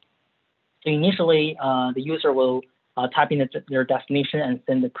 So initially, the user will type in their destination and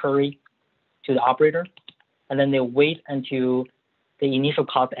send the query to the operator. And then they'll wait until the initial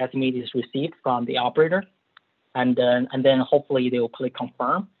cost estimate is received from the operator. And then hopefully they will click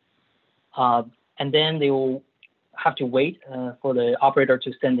confirm. And then they will have to wait for the operator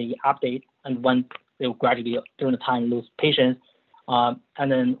to send the update. And when they will gradually, during the time, lose patience. And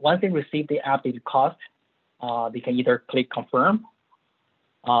then once they receive the updated cost, they can either click confirm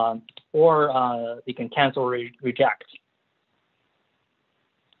or they can cancel or reject.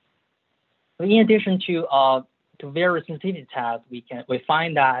 In addition to various sensitivity tests, we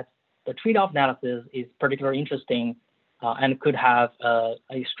find that the trade-off analysis is particularly interesting and could have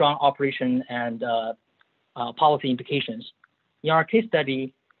a strong operation and policy implications. In our case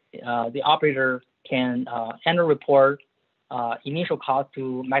study, the operator can enter report initial cost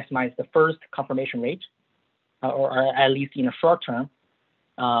to maximize the first confirmation rate, or at least in the short term.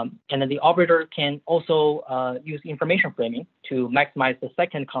 And then the operator can also use information framing to maximize the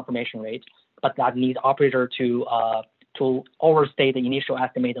second confirmation rate, but that needs operator to overstate the initial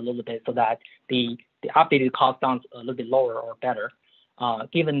estimate a little bit so that the updated cost sounds a little bit lower or better,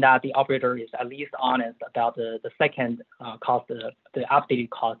 given that the operator is at least honest about the second cost, the updated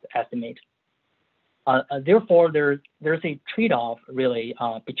cost estimate. Therefore, there's a trade-off really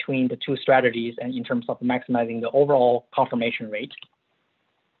between the two strategies and in terms of maximizing the overall confirmation rate.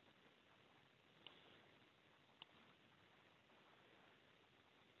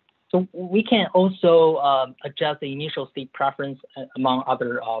 So we can also adjust the initial state preference among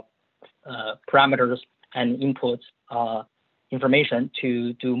other parameters and inputs information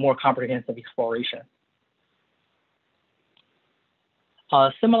to do more comprehensive exploration.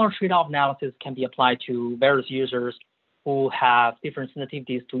 Similar trade-off analysis can be applied to various users who have different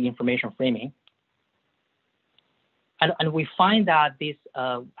sensitivities to information framing. And we find that this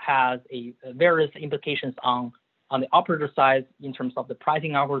has various implications on the operator side in terms of the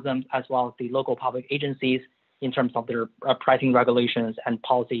pricing algorithms, as well as the local public agencies in terms of their pricing regulations and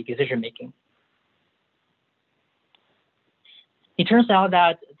policy decision-making. It turns out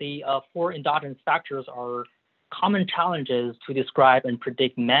that the 4 endogenous factors are common challenges to describe and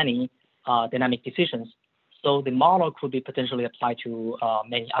predict many dynamic decisions. So the model could be potentially applied to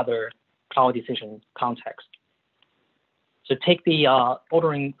many other cloud decision contexts. So take the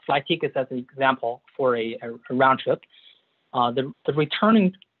ordering flight tickets as an example for a round trip. The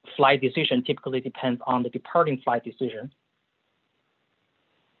returning flight decision typically depends on the departing flight decision.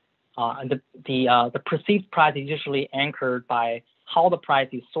 And the perceived price is usually anchored by how the price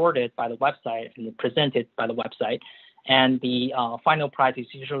is sorted by the website and presented by the website. And the final price is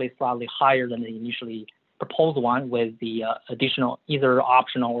usually slightly higher than the initially proposed one with the additional either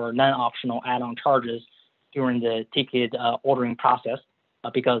optional or non-optional add-on charges during the ticket ordering process.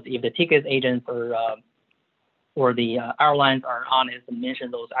 Because if the ticket agents or the airlines are honest and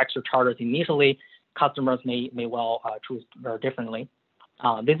mention those extra charges initially, customers may well choose very differently.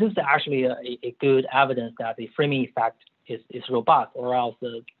 This is actually a good evidence that the framing effect is robust, or else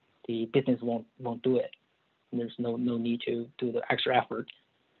the business won't do it. There's no need to do the extra effort.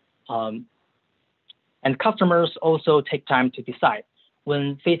 And customers also take time to decide.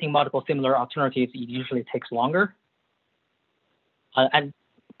 When facing multiple similar alternatives, it usually takes longer. And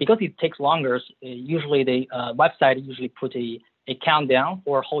because it takes longer, usually the website usually put a countdown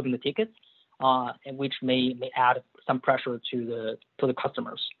for holding the tickets, which may add some pressure to the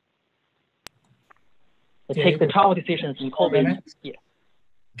customers. Gabe, take the travel decisions in COVID. Yeah.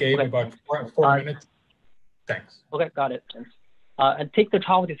 Gabe, okay. About four minutes. Thanks. Okay, got it. And take the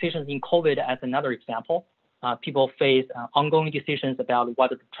travel decisions in COVID as another example. People face ongoing decisions about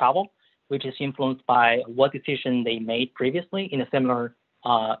whether to travel, which is influenced by what decision they made previously in a similar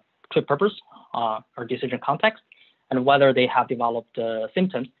trip purpose or decision context, and whether they have developed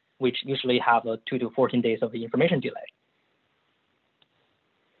symptoms, which usually have 2 to 14 days of the information delay.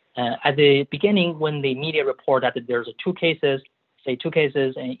 At the beginning, when the media report that there's two cases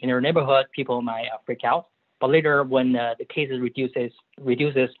in your neighborhood, people might freak out. But later, when the cases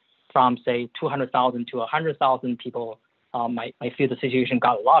reduces from say 200,000 to 100,000, people might feel the situation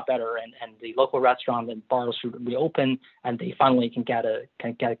got a lot better, and the local restaurants and bars should reopen, and they finally can get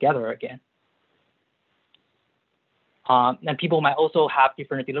together again. And people might also have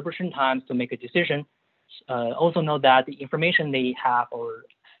different deliberation times to make a decision. Also know that the information they have, or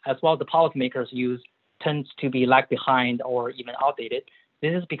as well as the policymakers use, tends to be lag behind or even outdated.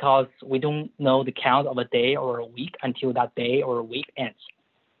 This is because we don't know the count of a day or a week until that day or a week ends.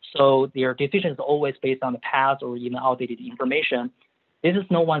 So their decisions are always based on the past or even outdated information. This is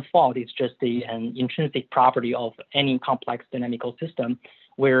no one's fault. It's just an intrinsic property of any complex dynamical system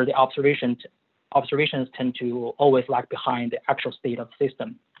where the observations tend to always lag behind the actual state of the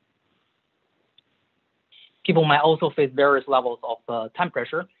system. People might also face various levels of time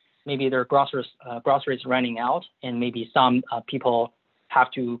pressure. Maybe their groceries running out, and maybe some people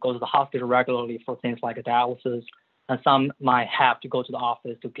have to go to the hospital regularly for things like dialysis, and some might have to go to the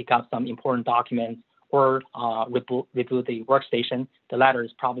office to pick up some important documents or reboot the workstation. The latter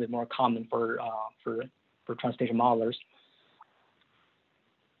is probably more common for transportation modelers.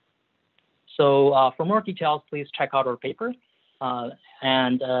 So for more details, please check out our paper,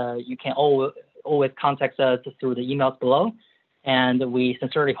 and you can always contact us through the emails below. And we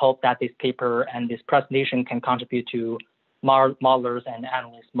sincerely hope that this paper and this presentation can contribute to modelers and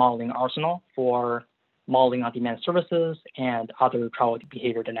analysts modeling arsenal for modeling on-demand services and other travel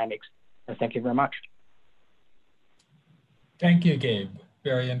behavior dynamics. And thank you very much. Thank you, Gabe.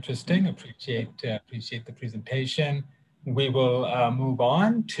 Very interesting. Appreciate the presentation. we will move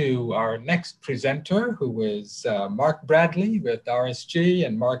on to our next presenter, who is Mark Bradley with RSG.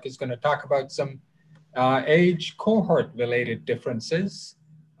 And Mark is going to talk about some age cohort-related differences.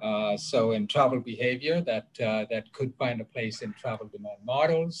 So in travel behavior that could find a place in travel demand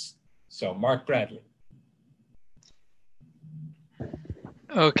models. So Mark Bradley.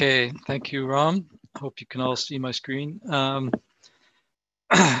 Okay, thank you, Ram. Hope you can all see my screen.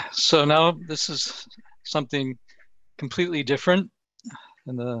 So now this is something completely different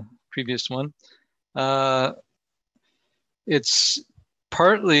than the previous one. It's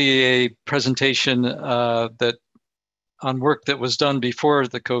partly a presentation that on work that was done before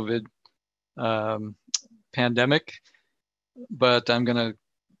the COVID pandemic, but I'm going to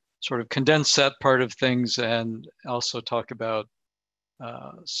sort of condense that part of things and also talk about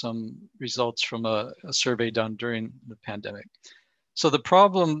some results from a survey done during the pandemic. So the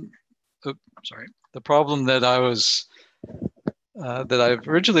problem, the problem that that I've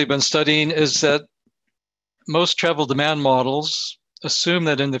originally been studying is that most travel demand models assume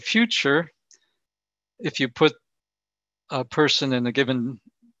that in the future, if you put a person in a given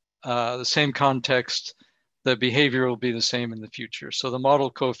the same context, the behavior will be the same in the future. So the model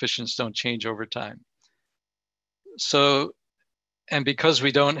coefficients don't change over time. So, and because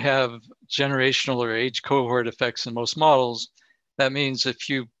we don't have generational or age cohort effects in most models, that means if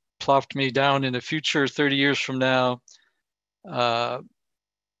you plopped me down in the future 30 years from now,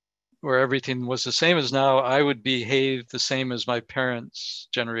 where everything was the same as now, I would behave the same as my parents'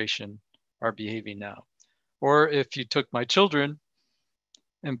 generation are behaving now. Or if you took my children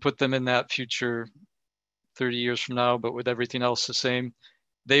and put them in that future 30 years from now, but with everything else the same,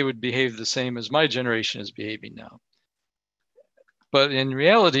 they would behave the same as my generation is behaving now. But in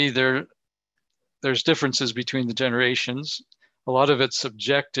reality, there's differences between the generations. A lot of it's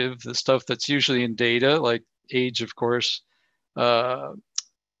subjective, the stuff that's usually in data, like age, of course,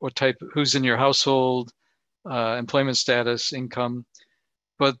 what type, who's in your household, employment status, income,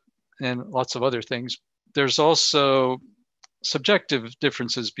 and lots of other things. There's also subjective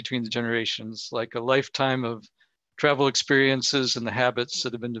differences between the generations, like a lifetime of travel experiences and the habits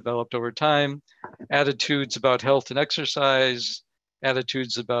that have been developed over time, attitudes about health and exercise,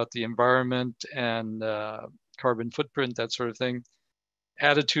 attitudes about the environment and carbon footprint, that sort of thing,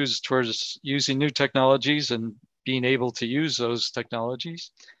 attitudes towards using new technologies and being able to use those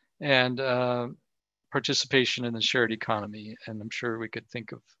technologies, and participation in the shared economy. And I'm sure we could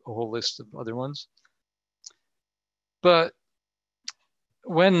think of a whole list of other ones. But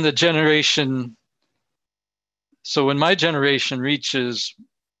when the generation, so when my generation reaches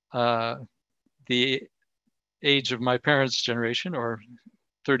the age of my parents' generation, or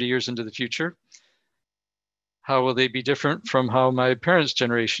 30 years into the future, how will they be different from how my parents'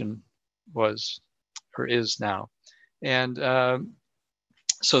 generation was or is now? And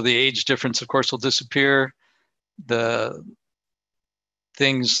so the age difference, of course, will disappear. The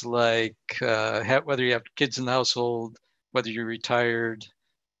things like whether you have kids in the household, whether you're retired,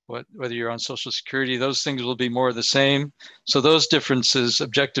 whether you're on Social Security, those things will be more of the same. So those differences,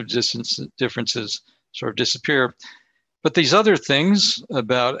 objective differences, sort of disappear. But these other things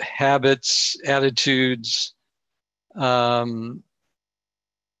about habits, attitudes,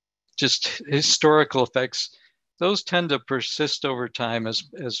 just historical effects, those tend to persist over time as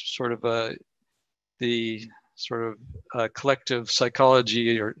sort of the sort of collective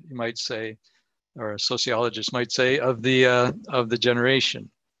psychology, or you might say, or a sociologist might say, of the generation.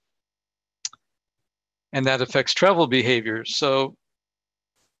 And that affects travel behavior. So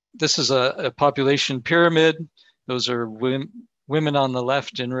this is a population pyramid. Those are women on the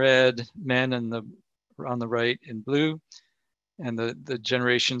left in red, men on the right in blue, and the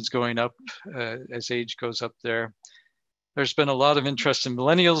generations going up as age goes up there. There's been a lot of interest in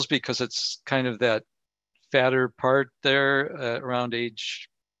millennials because it's kind of that fatter part there around age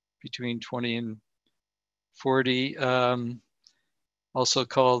between 20 and 40. Also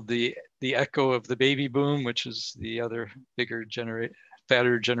called the echo of the baby boom, which is the other bigger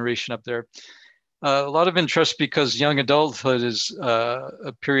fatter generation up there. A lot of interest because young adulthood is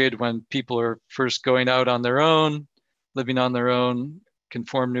a period when people are first going out on their own, living on their own, can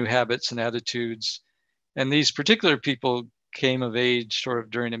form new habits and attitudes. And these particular people came of age sort of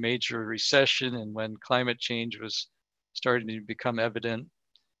during a major recession and when climate change was starting to become evident.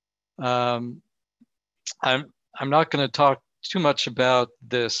 I'm not going to talk too much about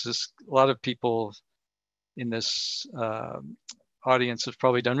this. A lot of people in this audience have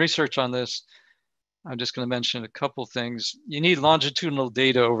probably done research on this. I'm just going to mention a couple things. You need longitudinal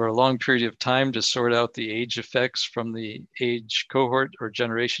data over a long period of time to sort out the age effects from the age cohort or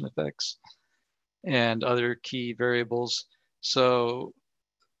generation effects. and other key variables. So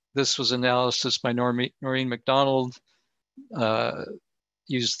this was analysis by Noreen McDonald,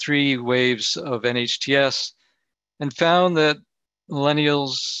 used 3 waves of NHTS and found that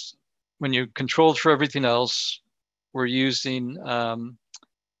millennials, when you controlled for everything else, were using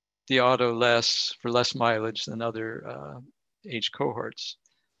the auto less for less mileage than other age cohorts.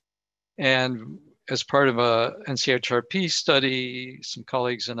 And as part of a NCHRP study, some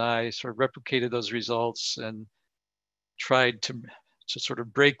colleagues and I sort of replicated those results and tried to sort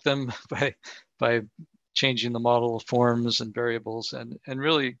of break them by changing the model forms and variables, and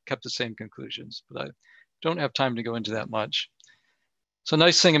really kept the same conclusions. But I don't have time to go into that much. So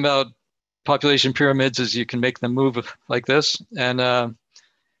nice thing about population pyramids is you can make them move like this. And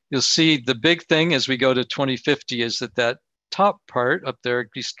you'll see the big thing as we go to 2050 is that top part up there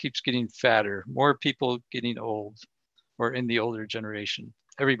just keeps getting fatter. More people getting old, or in the older generation.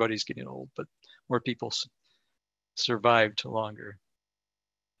 Everybody's getting old, but more people survive to longer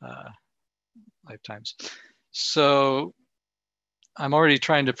lifetimes. So I'm already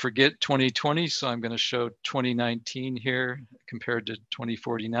trying to forget 2020, so I'm going to show 2019 here compared to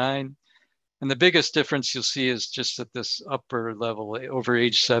 2049. And the biggest difference you'll see is just at this upper level, over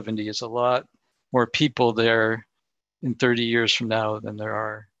age 70, is a lot more people there in 30 years from now than there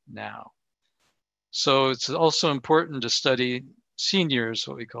are now. So it's also important to study seniors,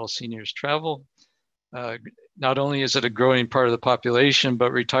 what we call seniors travel. Not only is it a growing part of the population,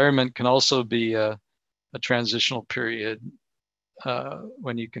 but retirement can also be a transitional period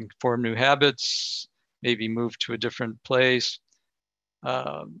when you can form new habits, maybe move to a different place.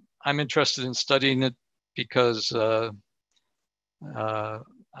 I'm interested in studying it because I'm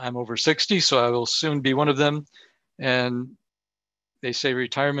over 60, so I will soon be one of them. And they say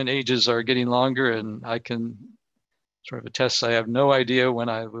retirement ages are getting longer, and I can sort of attest I have no idea when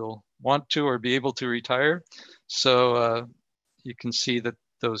I will want to or be able to retire. So you can see that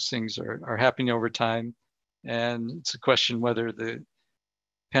those things are happening over time. And it's a question whether the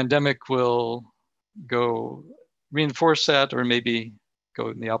pandemic will go reinforce that or maybe go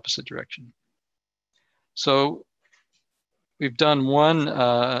in the opposite direction. So we've done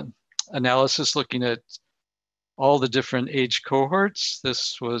one analysis looking at all the different age cohorts.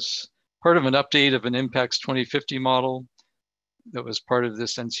 This was part of an update of an Impacts 2050 model that was part of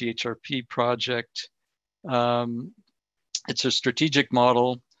this NCHRP project. It's a strategic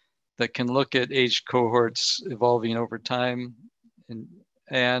model that can look at age cohorts evolving over time.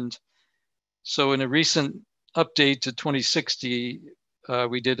 And so in a recent update to 2060,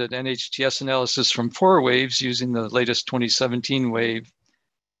 we did an NHTS analysis from 4 waves using the latest 2017 wave,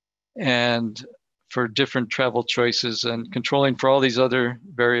 and for different travel choices and controlling for all these other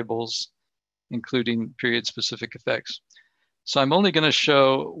variables, including period-specific effects. So I'm only going to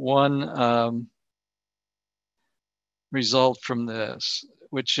show one result from this,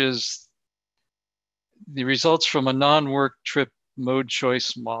 which is the results from a non-work trip mode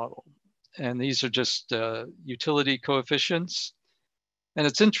choice model. And these are just utility coefficients. And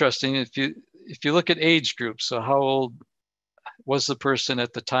it's interesting, if you look at age groups, so how old was the person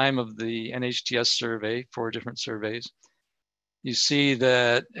at the time of the NHTS survey, 4 different surveys, you see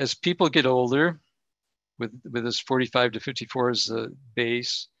that as people get older, with this 45 to 54 as the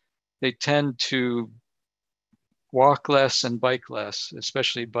base, they tend to walk less and bike less,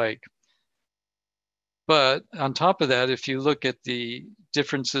 especially bike. But on top of that, if you look at the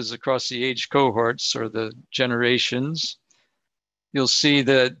differences across the age cohorts or the generations, you'll see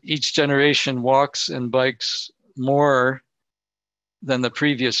that each generation walks and bikes more than the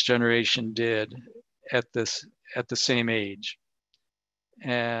previous generation did at the same age.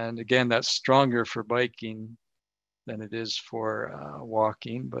 And again, that's stronger for biking than it is for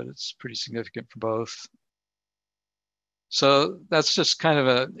walking, but it's pretty significant for both. So that's just kind of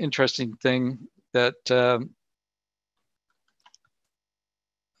an interesting thing that,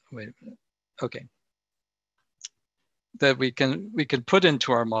 wait a minute, okay, that we can put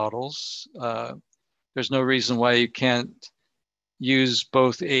into our models. There's no reason why you can't use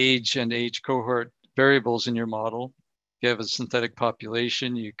both age and age cohort variables in your model. If you have a synthetic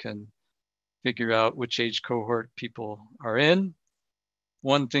population, you can figure out which age cohort people are in.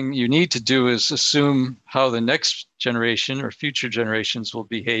 One thing you need to do is assume how the next generation or future generations will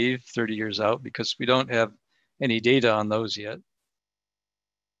behave 30 years out, because we don't have any data on those yet.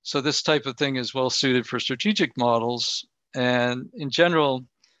 So this type of thing is well suited for strategic models. And in general,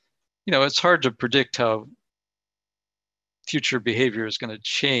 it's hard to predict how future behavior is going to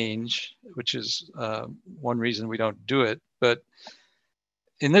change, which is one reason we don't do it. But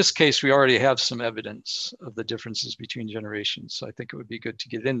in this case, we already have some evidence of the differences between generations. So I think it would be good to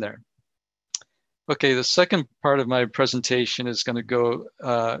get in there. Okay, the second part of my presentation is going to go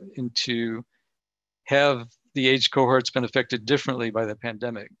into have the age cohorts been affected differently by the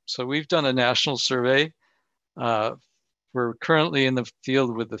pandemic. So we've done a national survey. We're currently in the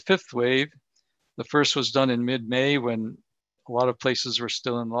field with the fifth wave. The first was done in mid-May when a lot of places were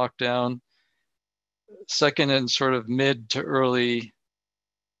still in lockdown. Second in sort of mid to early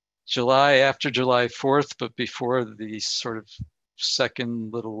July, after July 4th, but before the sort of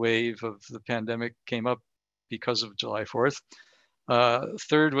second little wave of the pandemic came up because of July 4th.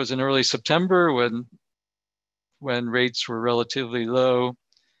 Third was in early September when rates were relatively low.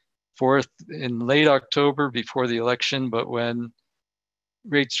 Fourth in late October before the election, but when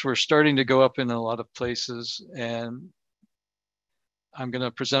rates were starting to go up in a lot of places. And I'm going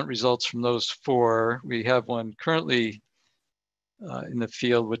to present results from those four. We have one currently in the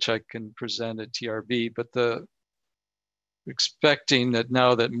field, which I can present at TRB, but expecting that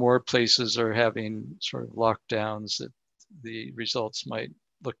now that more places are having sort of lockdowns, that the results might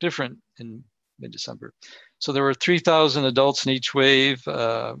look different in mid-December. So there were 3,000 adults in each wave.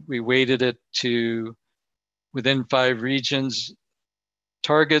 We weighted it to within 5 regions.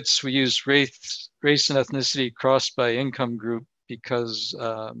 Targets, we used race and ethnicity crossed by income group because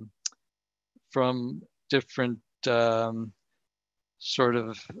from different sort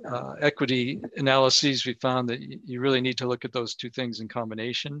of equity analyses, we found that you really need to look at those 2 things in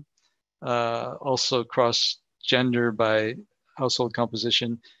combination. Also cross gender by household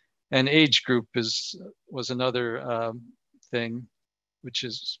composition, and age group was another thing, which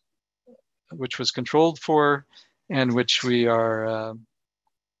was controlled for, and which we are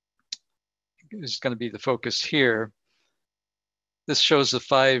is going to be the focus here. This shows the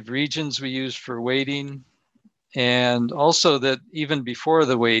 5 regions we used for weighting, and also that even before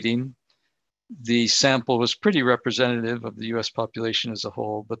the weighting, the sample was pretty representative of the US population as a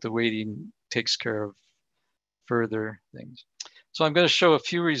whole, but the weighting takes care of further things. So I'm going to show a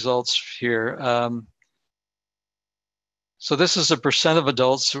few results here. So this is a percent of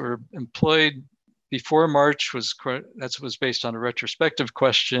adults who were employed before March, that was based on a retrospective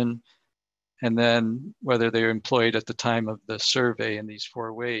question, and then whether they were employed at the time of the survey in these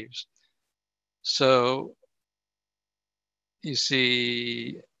 4 waves. So you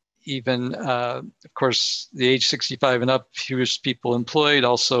see even, of course, the age 65 and up, fewest people employed,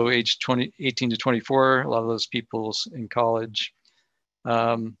 also age 18 to 24, a lot of those people in college.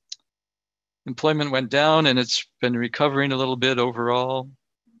 Employment went down and it's been recovering a little bit overall,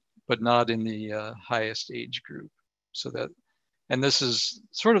 but not in the highest age group. So that, and this is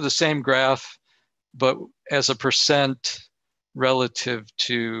sort of the same graph, but as a percent relative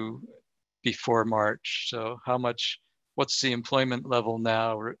to before March. So what's the employment level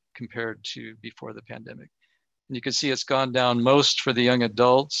now compared to before the pandemic? And you can see it's gone down most for the young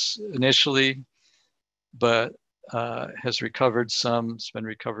adults initially, but has recovered some. It's been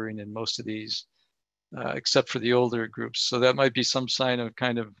recovering in most of these, except for the older groups. So that might be some sign of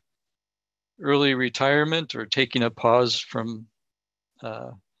kind of early retirement or taking a pause from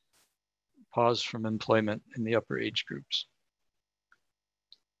employment in the upper age groups.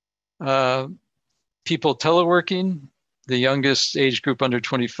 People teleworking, the youngest age group under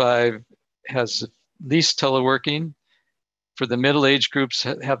 25 has least teleworking. For the middle age groups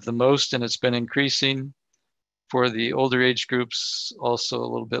have the most, and it's been increasing. For the older age groups, also a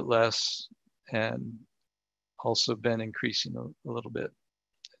little bit less, and also been increasing a little bit.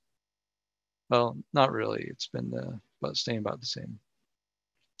 Well, not really. It's been staying about the same.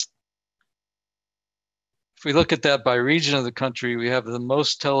 If we look at that by region of the country, we have the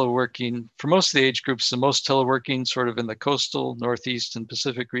most teleworking, for most of the age groups, the most teleworking sort of in the coastal, Northeast, and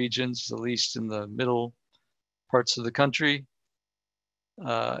Pacific regions, the least in the middle parts of the country,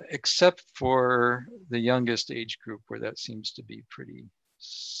 except for the youngest age group, where that seems to be pretty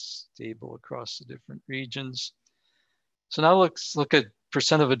stable across the different regions. So now let's look at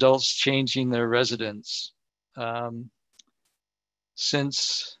percent of adults changing their residence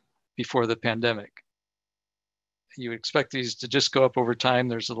since before the pandemic. You expect these to just go up over time.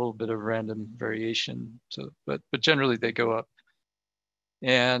 There's a little bit of random variation, but generally they go up.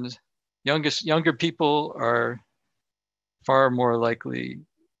 And younger people are far more likely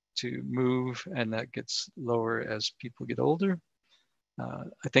to move, and that gets lower as people get older.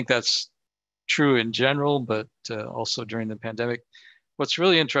 I think that's true in general, but also during the pandemic. What's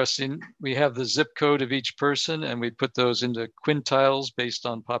really interesting, we have the zip code of each person, and we put those into quintiles based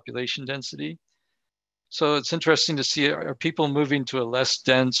on population density. So it's interesting to see, are people moving to a less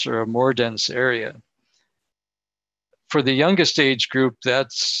dense or a more dense area? For the youngest age group,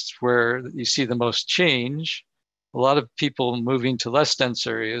 that's where you see the most change. A lot of people moving to less dense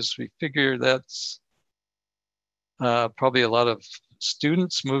areas. We figure that's Probably a lot of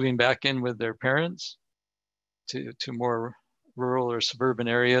students moving back in with their parents to more rural or suburban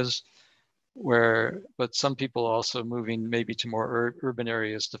areas, but some people also moving maybe to more urban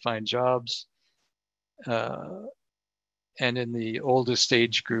areas to find jobs. And in the oldest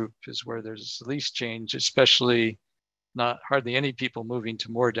age group is where there's the least change, especially not hardly any people moving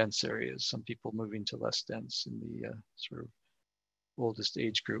to more dense areas, some people moving to less dense in the sort of oldest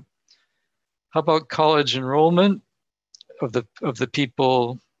age group. How about college enrollment of the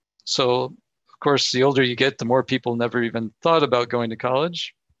people? So of course, the older you get, the more people never even thought about going to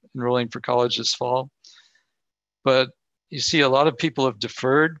college, enrolling for college this fall. But you see a lot of people have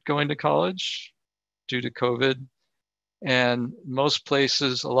deferred going to college due to COVID. And most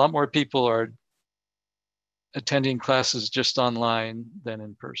places, a lot more people are attending classes just online than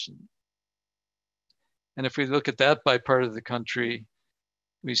in person. And if we look at that by part of the country,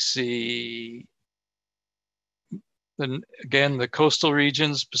 we see, again, the coastal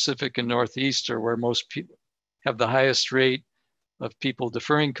regions, Pacific and Northeast, are where most people have the highest rate of people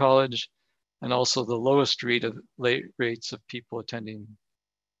deferring college, and also the lowest rates of people attending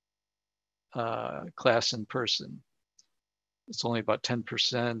class in person. It's only about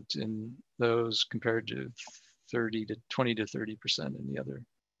 10% in those compared to 20 to 30% in the other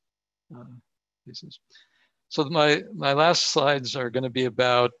places. So my last slides are going to be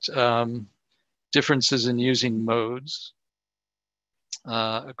about differences in using modes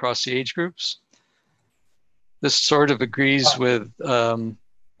across the age groups. This sort of agrees with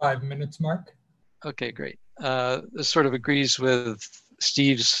 5 minutes, Mark. Okay, great. This sort of agrees with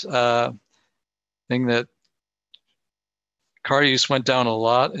Steve's thing that car use went down a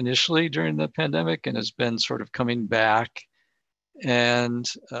lot initially during the pandemic and has been sort of coming back.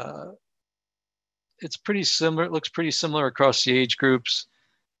 And it's pretty similar. It looks pretty similar across the age groups.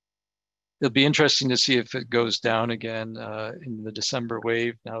 It'll be interesting to see if it goes down again in the December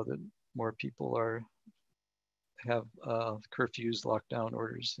wave now that more people have curfews, lockdown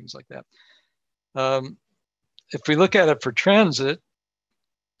orders, things like that. If we look at it for transit,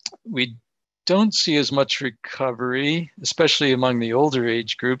 we don't see as much recovery, especially among the older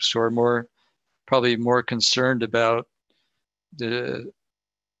age groups who are probably more concerned about the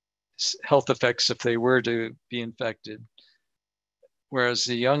health effects if they were to be infected. Whereas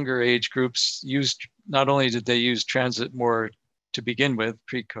the younger age groups not only did they use transit more to begin with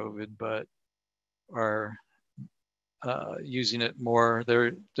pre-COVID, but are using it more.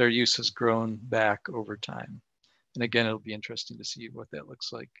 Their use has grown back over time. And again, it'll be interesting to see what that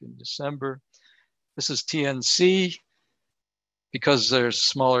looks like in December. This is TNC. Because there's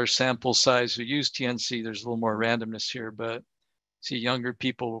smaller sample size who use TNC, there's a little more randomness here, but see younger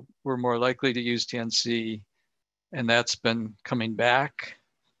people were more likely to use TNC, and that's been coming back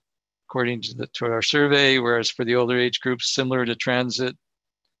according to our survey, whereas for the older age groups, similar to transit,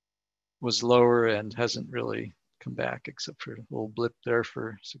 was lower and hasn't really come back except for a little blip there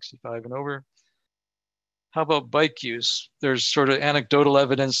for 65 and over. How about bike use? There's sort of anecdotal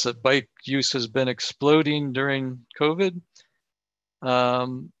evidence that bike use has been exploding during COVID.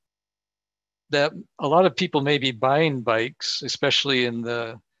 That a lot of people may be buying bikes, especially in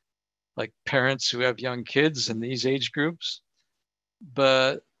the parents who have young kids in these age groups.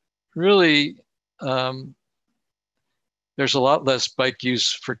 But really, there's a lot less bike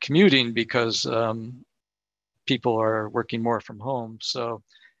use for commuting because people are working more from home. So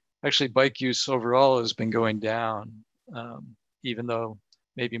actually bike use overall has been going down, even though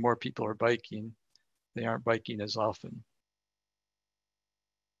maybe more people are biking, they aren't biking as often.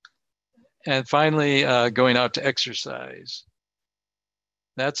 And finally, going out to exercise.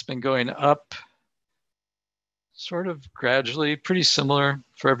 That's been going up sort of gradually, pretty similar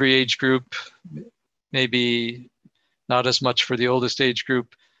for every age group, maybe not as much for the oldest age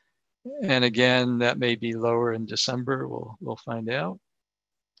group. And again, that may be lower in December, we'll find out.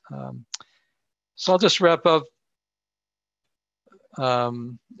 So I'll just wrap up.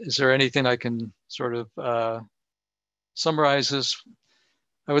 Is there anything I can sort of summarize this?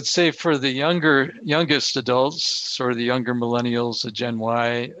 I would say for the youngest adults, sort of the younger millennials, the Gen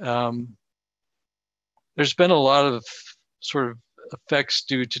Y, there's been a lot of sort of effects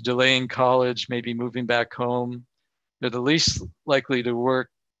due to delaying college, maybe moving back home. They're the least likely to work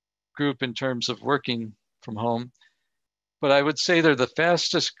group in terms of working from home. But I would say they're the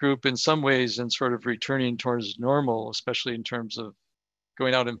fastest group in some ways in sort of returning towards normal, especially in terms of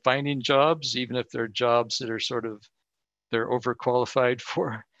going out and finding jobs, even if they're jobs that are sort of they're overqualified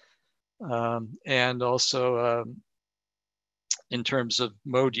for. And also in terms of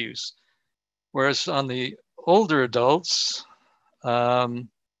mode use. Whereas on the older adults,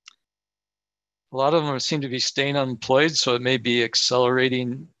 a lot of them seem to be staying unemployed, so it may be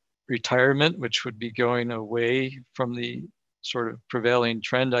accelerating retirement, which would be going away from the sort of prevailing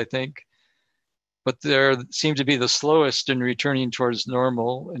trend, I think. But they seem to be the slowest in returning towards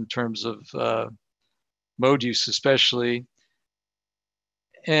normal in terms of mode use especially.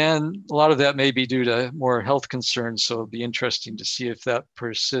 And a lot of that may be due to more health concerns, so it'll be interesting to see if that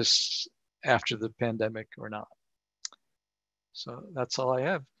persists after the pandemic or not. So that's all I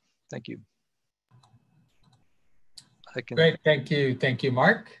have. Thank you. Great, thank you,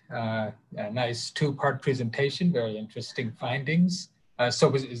 Mark. A nice two-part presentation, very interesting findings.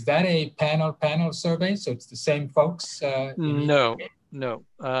 So is that a panel survey? So it's the same folks? No.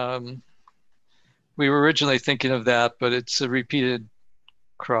 We were originally thinking of that, but it's a repeated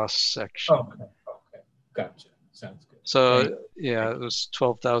cross-section. Okay, gotcha. Sounds good. So yeah, it was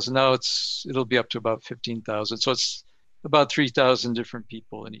 12,000. Now it'll be up to about 15,000. So it's about 3,000 different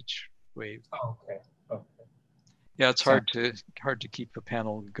people in each wave. Okay. Yeah, it's hard to keep a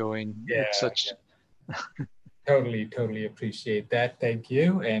panel going. Yeah, it's such. Yeah. Totally appreciate that. Thank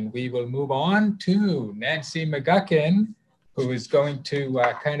you. And we will move on to Nancy McGuckin, who is going to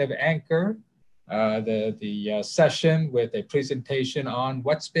kind of anchor the session with a presentation on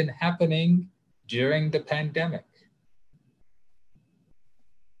what's been happening during the pandemic.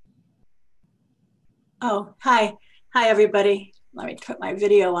 Oh, hi. Hi, everybody. Let me put my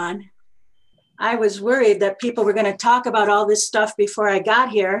video on. I was worried that people were going to talk about all this stuff before I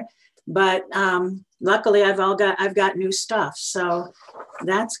got here, but luckily I've got new stuff. So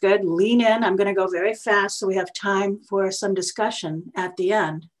that's good. Lean in. I'm going to go very fast so we have time for some discussion at the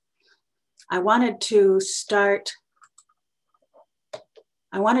end. I wanted to start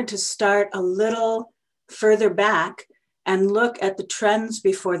a little further back and look at the trends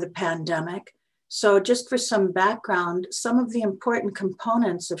before the pandemic. So just for some background, some of the important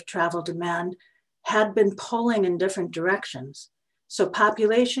components of travel demand had been pulling in different directions. So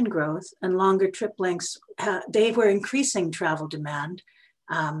population growth and longer trip lengths, they were increasing travel demand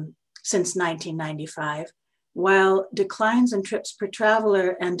since 1995, while declines in trips per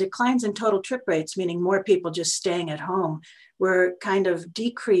traveler and declines in total trip rates, meaning more people just staying at home, were kind of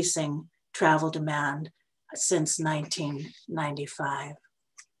decreasing travel demand since 1995.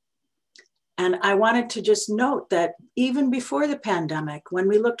 And I wanted to just note that even before the pandemic, when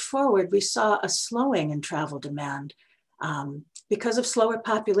we looked forward, we saw a slowing in travel demand because of slower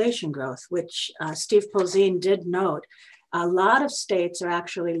population growth, which Steve Polzin did note. A lot of states are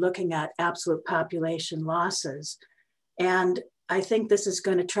actually looking at absolute population losses. And I think this is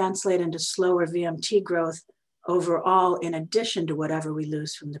going to translate into slower VMT growth overall, in addition to whatever we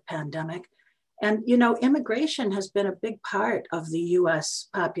lose from the pandemic. And, you know, immigration has been a big part of the US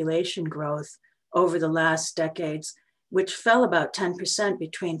population growth over the last decades, which fell about 10%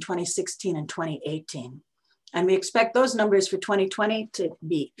 between 2016 and 2018. And we expect those numbers for 2020 to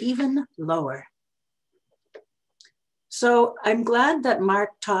be even lower. So I'm glad that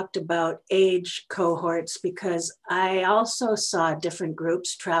Mark talked about age cohorts, because I also saw different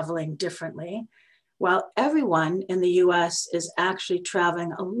groups traveling differently. While everyone in the US is actually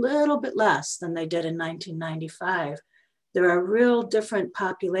traveling a little bit less than they did in 1995, there are real different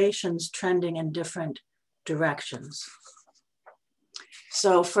populations trending in different directions.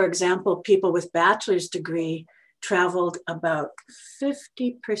 So for example, people with bachelor's degree traveled about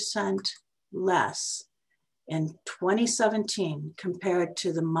 50% less in 2017 compared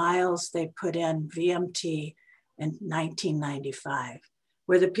to the miles they put in VMT in 1995.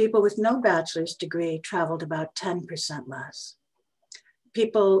 Where the people with no bachelor's degree traveled about 10% less.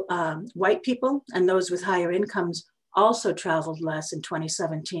 People, white people and those with higher incomes also traveled less in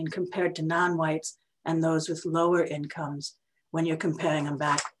 2017 compared to non-whites and those with lower incomes when you're comparing them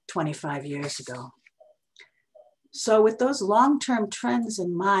back 25 years ago. So with those long-term trends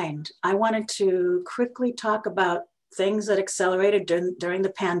in mind, I wanted to quickly talk about things that accelerated during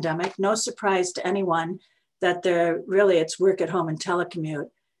the pandemic. No surprise to anyone that it's work at home and telecommute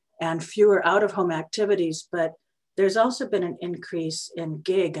and fewer out-of-home activities, but there's also been an increase in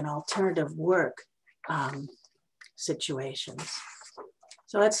gig and alternative work situations.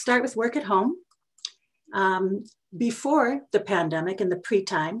 So let's start with work at home. Before the pandemic, in the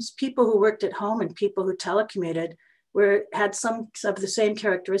pre-times, people who worked at home and people who telecommuted had some of the same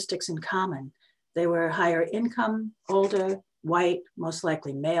characteristics in common. They were higher income, older, white, most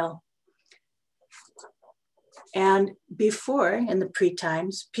likely male. And before, in the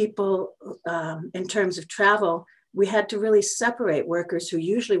pre-times, people, in terms of travel, we had to really separate workers who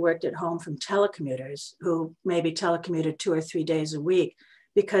usually worked at home from telecommuters who maybe telecommuted 2 or 3 days a week,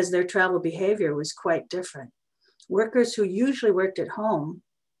 because their travel behavior was quite different. Workers who usually worked at home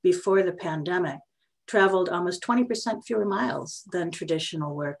before the pandemic traveled almost 20% fewer miles than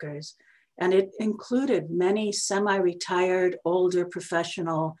traditional workers. And it included many semi-retired, older,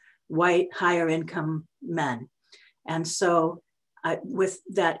 professional, white, higher income men. And so with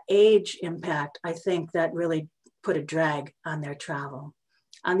that age impact, I think that really put a drag on their travel.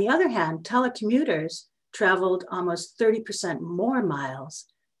 On the other hand, telecommuters traveled almost 30% more miles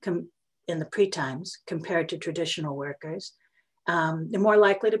in the pre-times compared to traditional workers. They're more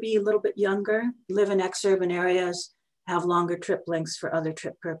likely to be a little bit younger, live in ex-urban areas, have longer trip lengths for other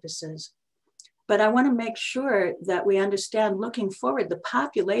trip purposes. But I want to make sure that we understand, looking forward, the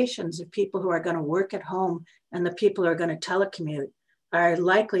populations of people who are going to work at home and the people who are going to telecommute are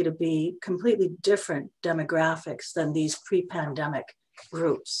likely to be completely different demographics than these pre-pandemic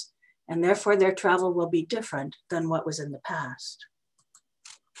groups. And therefore their travel will be different than what was in the past.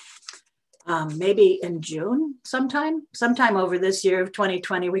 Maybe in June sometime over this year of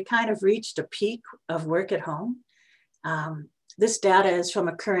 2020, we kind of reached a peak of work at home. This data is from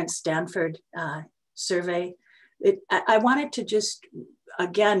a current Stanford survey. I wanted to just,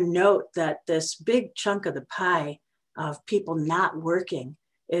 again, note that this big chunk of the pie of people not working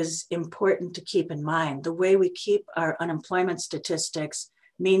is important to keep in mind. The way we keep our unemployment statistics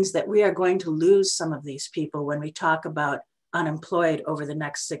means that we are going to lose some of these people when we talk about unemployed over the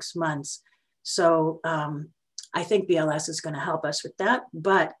next 6 months. So I think BLS is going to help us with that,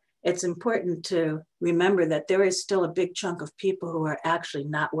 but it's important to remember that there is still a big chunk of people who are actually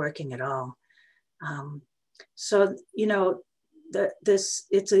not working at all. So, you know, the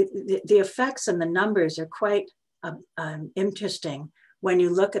effects and the numbers are quite interesting when you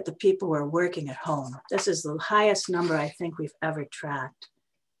look at the people who are working at home. This is the highest number I think we've ever tracked.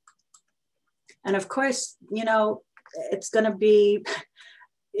 And of course, you know, it's going to be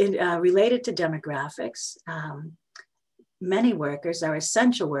related to demographics. Many workers, our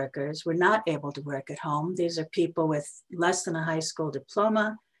essential workers, were not able to work at home. These are people with less than a high school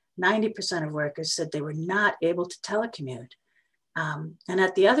diploma. 90% of workers said they were not able to telecommute. And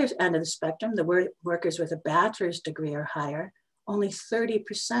at the other end of the spectrum, the workers with a bachelor's degree or higher, only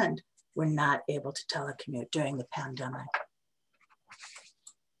 30% were not able to telecommute during the pandemic.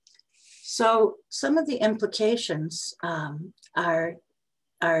 So some of the implications are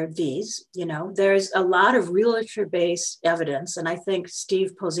these, you know, there's a lot of realtor-based evidence, and I think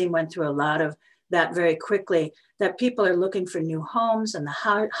Steve Polzin went through a lot of that very quickly, that people are looking for new homes and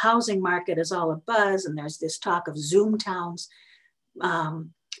the housing market is all abuzz, and there's this talk of Zoom towns.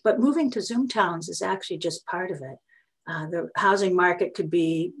 But moving to Zoom towns is actually just part of it. The housing market could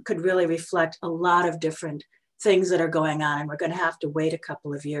really reflect a lot of different things that are going on, and we're going to have to wait a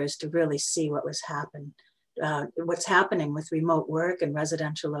couple of years to really see what's happening with remote work and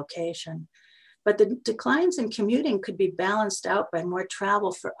residential location. But the declines in commuting could be balanced out by more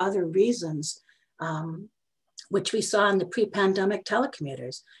travel for other reasons, which we saw in the pre-pandemic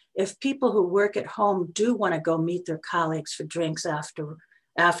telecommuters. If people who work at home do want to go meet their colleagues for drinks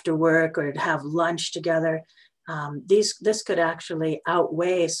after work or to have lunch together, this could actually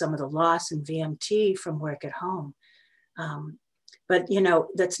outweigh some of the loss in VMT from work at home. But you know,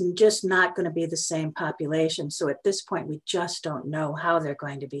 that's just not going to be the same population. So at this point, we just don't know how they're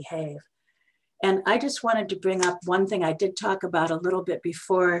going to behave. And I just wanted to bring up one thing I did talk about a little bit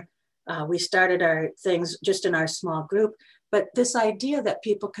before we started our things just in our small group, but this idea that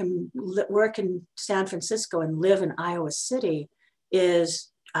people can work in San Francisco and live in Iowa City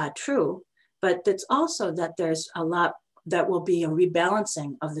is true, but it's also that there's a lot that will be a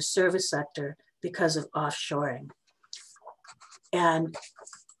rebalancing of the service sector because of offshoring. And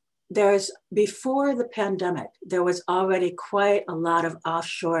before the pandemic, there was already quite a lot of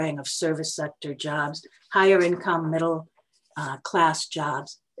offshoring of service sector jobs, higher income, middle class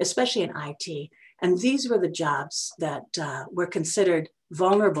jobs, especially in IT. And these were the jobs that were considered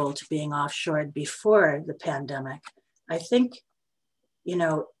vulnerable to being offshored before the pandemic. I think, you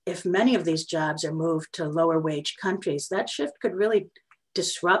know, if many of these jobs are moved to lower wage countries, that shift could really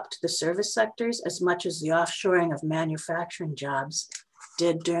disrupt the service sectors as much as the offshoring of manufacturing jobs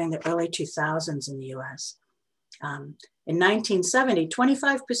did during the early 2000s in the US. In 1970,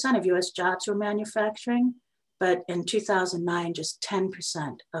 25% of US jobs were manufacturing, but in 2009, just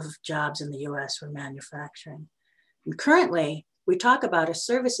 10% of jobs in the US were manufacturing. And currently, we talk about a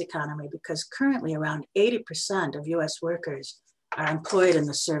service economy because currently around 80% of US workers are employed in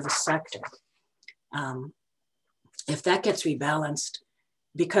the service sector. If that gets rebalanced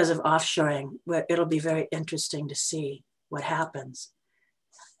because of offshoring, it'll be very interesting to see what happens.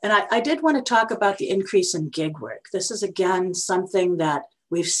 And I did want to talk about the increase in gig work. This is again something that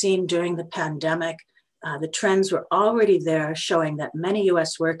we've seen during the pandemic. the trends were already there, showing that many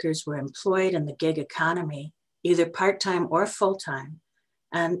US workers were employed in the gig economy, either part-time or full-time.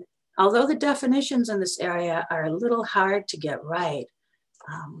 And although the definitions in this area are a little hard to get right,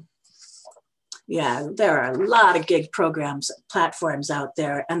 yeah, there are a lot of gig platforms out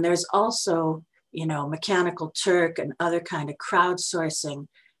there. And there's also, you know, Mechanical Turk and other kind of crowdsourcing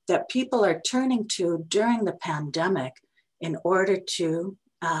that people are turning to during the pandemic in order to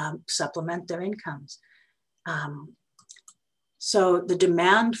supplement their incomes. So the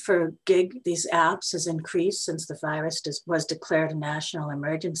demand for these apps has increased since the virus was declared a national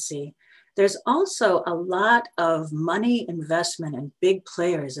emergency. There's also a lot of money investment in big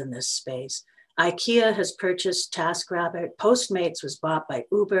players in this space. IKEA has purchased TaskRabbit, Postmates was bought by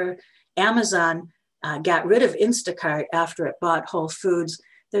Uber, Amazon got rid of Instacart after it bought Whole Foods.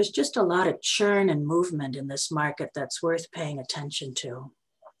 There's just a lot of churn and movement in this market that's worth paying attention to.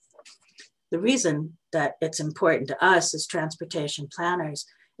 The reason that it's important to us as transportation planners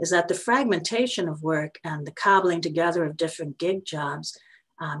is that the fragmentation of work and the cobbling together of different gig jobs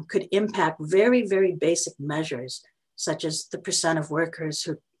could impact very, very basic measures, such as the percent of workers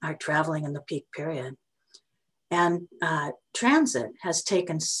who are traveling in the peak period. And transit has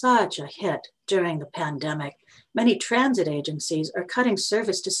taken such a hit during the pandemic. Many transit agencies are cutting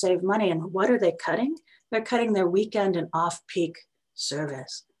service to save money. And what are they cutting? They're cutting their weekend and off-peak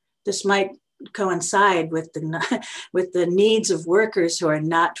service. This might coincide with the needs of workers who are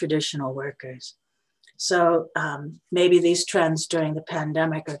not traditional workers. So maybe these trends during the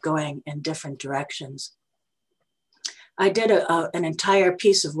pandemic are going in different directions. I did an entire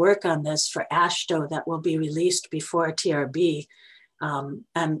piece of work on this for AASHTO that will be released before TRB.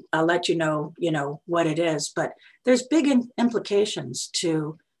 And I'll let you know what it is, but there's big implications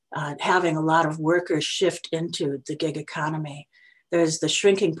to having a lot of workers shift into the gig economy. There's the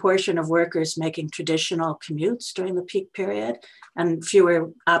shrinking portion of workers making traditional commutes during the peak period and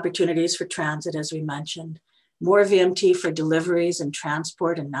fewer opportunities for transit, as we mentioned, more VMT for deliveries and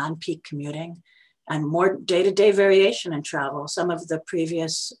transport and non-peak commuting, and more day-to-day variation in travel. Some of the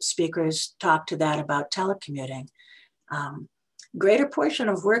previous speakers talked to that about telecommuting. Greater portion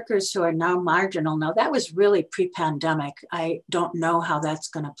of workers who are now marginal. Now that was really pre-pandemic. I don't know how that's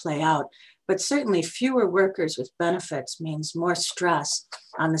going to play out, but certainly fewer workers with benefits means more stress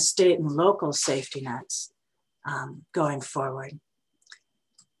on the state and local safety nets going forward.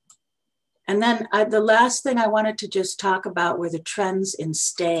 And then the last thing I wanted to just talk about were the trends in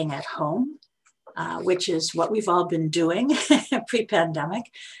staying at home, which is what we've all been doing pre-pandemic,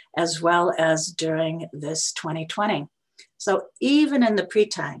 as well as during this 2020. So even in the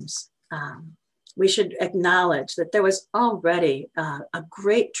pre-times, we should acknowledge that there was already a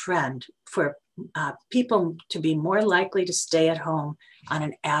great trend for people to be more likely to stay at home on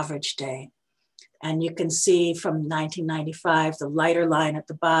an average day. And you can see from 1995, the lighter line at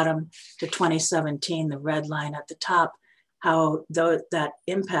the bottom, to 2017, the red line at the top, how that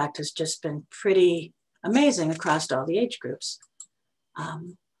impact has just been pretty amazing across all the age groups.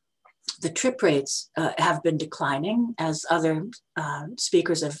 The trip rates have been declining, as other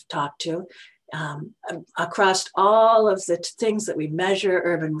speakers have talked to, across all of the things that we measure: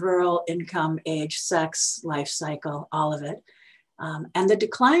 urban, rural, income, age, sex, life cycle, all of it. And the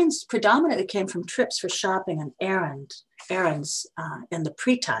declines predominantly came from trips for shopping and errands in the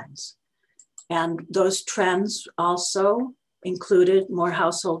pre-times. And those trends also included more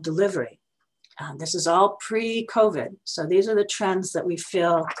household delivery. This is all pre-COVID. So these are the trends that we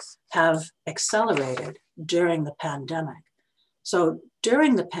feel have accelerated during the pandemic. So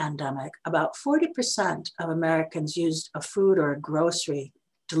during the pandemic, about 40% of Americans used a food or a grocery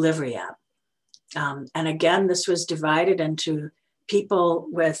delivery app. And again, this was divided into people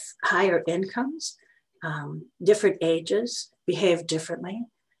with higher incomes, different ages, behaved differently.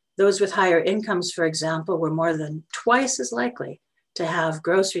 Those with higher incomes, for example, were more than twice as likely to have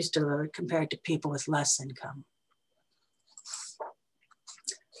groceries delivered compared to people with less income.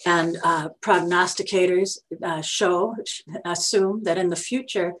 And prognosticators assume that in the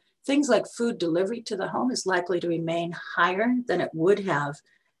future, things like food delivery to the home is likely to remain higher than it would have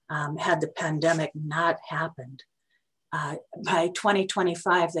had the pandemic not happened. By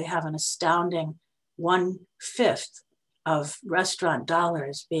 2025, they have an astounding 1/5 of restaurant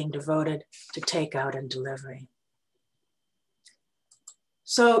dollars being devoted to takeout and delivery.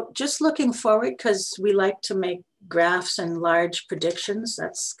 So just looking forward, because we like to make graphs and large predictions,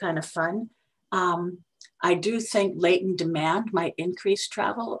 that's kind of fun. I do think latent demand might increase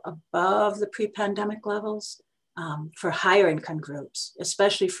travel above the pre-pandemic levels for higher income groups,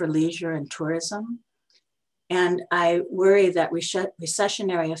 especially for leisure and tourism. And I worry that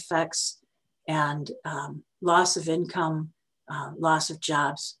recessionary effects and loss of income, loss of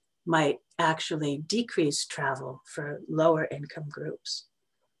jobs might actually decrease travel for lower income groups.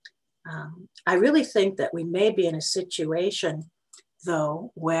 I really think that we may be in a situation,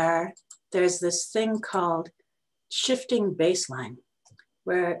 though, where there's this thing called shifting baseline,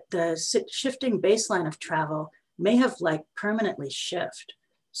 where the shifting baseline of travel may have like permanently shift.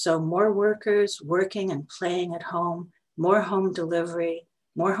 So more workers working and playing at home, more home delivery,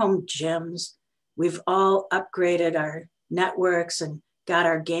 more home gyms. We've all upgraded our networks and got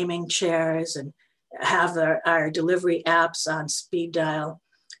our gaming chairs and have our delivery apps on speed dial.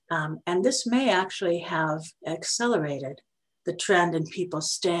 And this may actually have accelerated the trend in people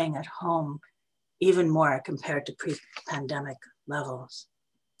staying at home even more compared to pre-pandemic levels.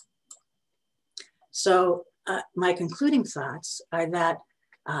 So my concluding thoughts are that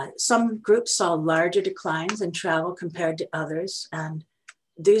some groups saw larger declines in travel compared to others. And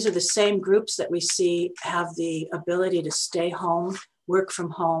these are the same groups that we see have the ability to stay home, work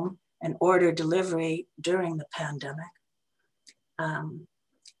from home, and order delivery during the pandemic.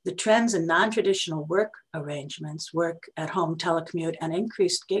 The trends in non-traditional work arrangements, work at home, telecommute, and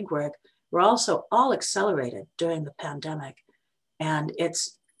increased gig work were also all accelerated during the pandemic. And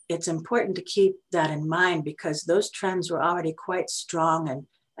it's important to keep that in mind because those trends were already quite strong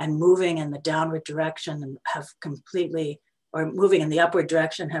and moving in the downward direction and have completely, or moving in the upward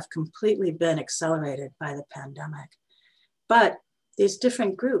direction, have completely been accelerated by the pandemic. But these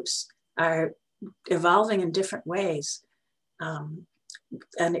different groups are evolving in different ways.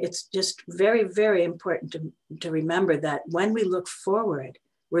 And it's just very, very important to remember that when we look forward,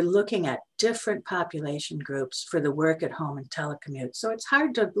 we're looking at different population groups for the work at home and telecommute. So it's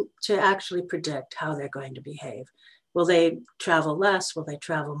hard to actually predict how they're going to behave. Will they travel less? Will they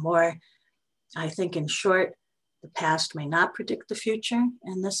travel more? I think in short, the past may not predict the future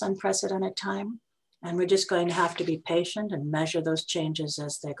in this unprecedented time. And we're just going to have to be patient and measure those changes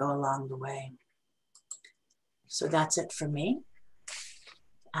as they go along the way. So that's it for me.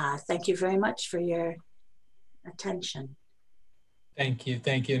 Thank you very much for your attention. Thank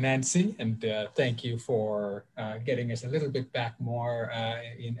you, Nancy, and thank you for getting us a little bit back more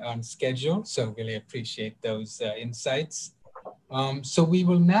on schedule. So really appreciate those insights. So we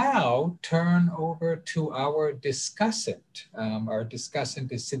will now turn over to our discussant. Our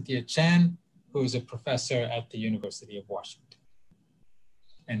discussant is Cynthia Chan, who is a professor at the University of Washington.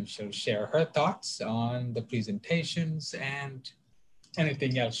 And she'll share her thoughts on the presentations and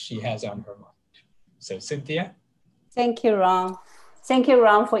anything else she has on her mind. So Cynthia. Thank you, Ron. Thank you,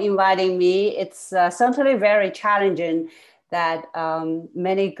 Ron, for inviting me. It's certainly very challenging that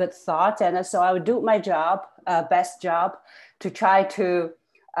many good thoughts. And so I will do my job, best job, to try to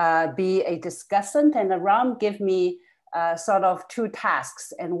be a discussant. And Ron gave me sort of two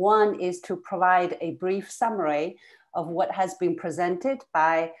tasks. And one is to provide a brief summary of what has been presented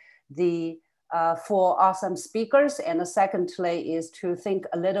by the four awesome speakers. And secondly is to think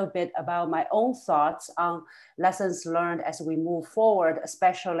a little bit about my own thoughts on lessons learned as we move forward,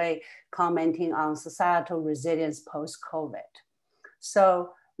 especially commenting on societal resilience post-COVID.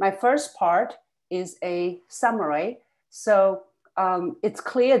 So my first part is a summary. So it's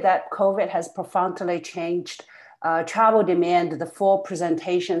clear that COVID has profoundly changed travel demand. The four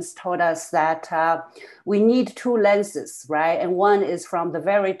presentations told us that we need two lenses, right? And one is from the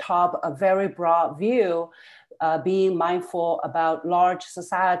very top, a very broad view, being mindful about large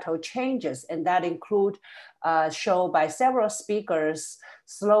societal changes. And that include shown by several speakers,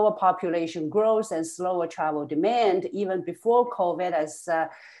 slower population growth and slower travel demand, even before COVID, as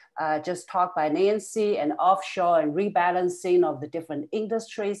just talked by Nancy, and offshore and rebalancing of the different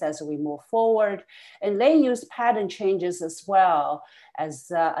industries as we move forward, and land use pattern changes as well,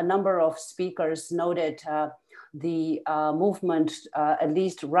 as a number of speakers noted the movement, at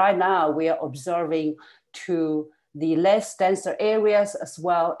least right now, we are observing to the less denser areas, as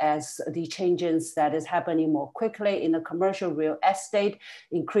well as the changes that is happening more quickly in the commercial real estate,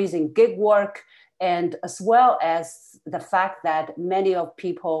 increasing gig work, and as well as the fact that many of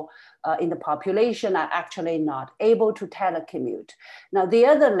people in the population are actually not able to telecommute. Now, the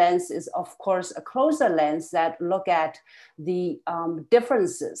other lens is, of course, a closer lens that look at the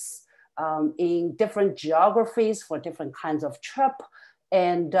differences in different geographies for different kinds of trip,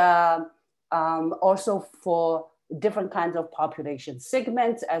 and also for different kinds of population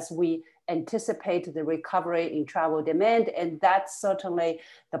segments as we anticipate the recovery in travel demand. And that's certainly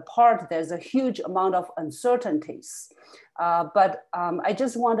the part, there's a huge amount of uncertainties. But I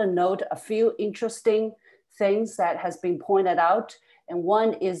just want to note a few interesting things that has been pointed out. And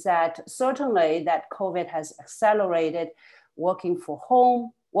one is that certainly that COVID has accelerated working from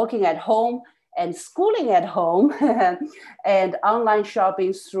home working at home and schooling at home and online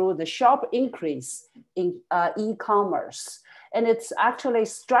shopping through the sharp increase in e-commerce. And it's actually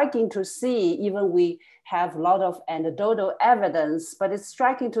striking to see, even we have a lot of anecdotal evidence, but it's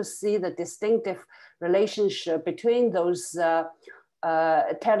striking to see the distinctive relationship between those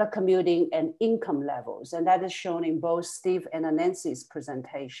telecommuting and income levels. And that is shown in both Steve and Nancy's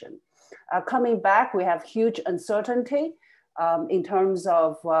presentation. Coming back, we have huge uncertainty in terms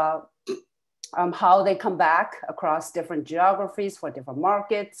of how they come back across different geographies for different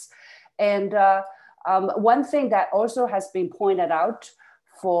markets. And one thing that also has been pointed out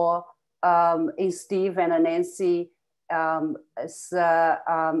for in Steve and Nancy and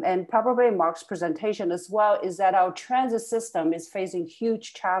probably Mark's presentation as well, is that our transit system is facing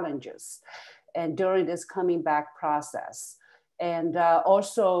huge challenges and during this coming back process. And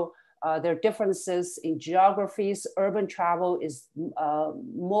also there are differences in geographies. Urban travel is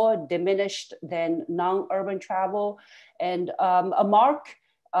more diminished than non-urban travel. And Mark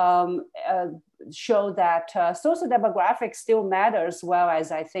show that social demographics still matters, well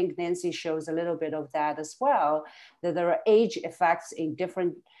as I think Nancy shows a little bit of that as well, that there are age effects in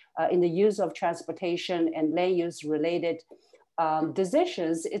different, in the use of transportation and land use related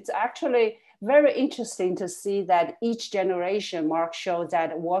decisions. It's actually very interesting to see that each generation, Mark showed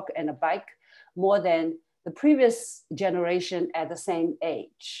that walk and a bike more than the previous generation at the same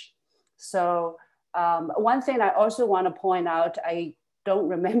age. So one thing I also want to point out, I don't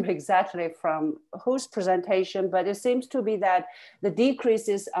remember exactly from whose presentation, but it seems to be that the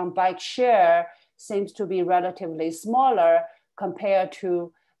decreases on bike share seems to be relatively smaller compared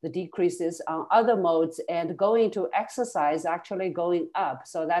to the decreases on other modes, and going to exercise actually going up.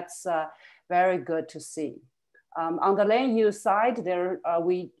 So that's very good to see. On the land use side, there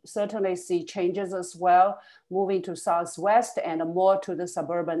we certainly see changes as well, moving to southwest and more to the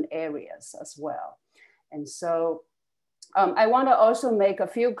suburban areas as well. And so I want to also make a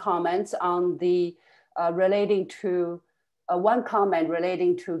few comments on the relating to one comment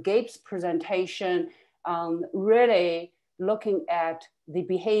relating to Gabe's presentation, really looking at the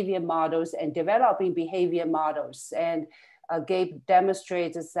behavior models and developing behavior models. And Gabe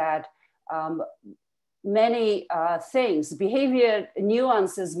demonstrates that many things, behavior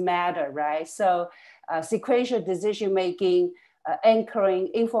nuances matter, right? So sequential decision making, anchoring,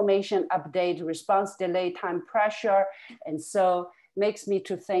 information update, response delay, time pressure. And so makes me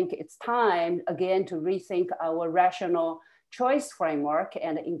to think it's time again to rethink our rational choice framework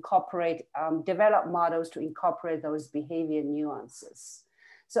and incorporate, develop models to incorporate those behavior nuances.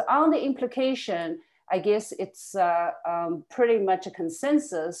 So on the implication, I guess it's pretty much a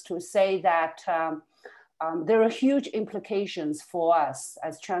consensus to say that there are huge implications for us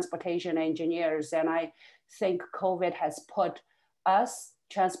as transportation engineers. And I think COVID has put us,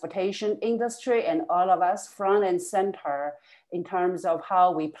 transportation industry, and all of us front and center in terms of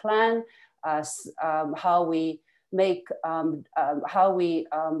how we plan, how we make, how we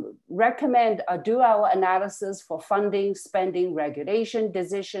recommend, do our analysis for funding, spending, regulation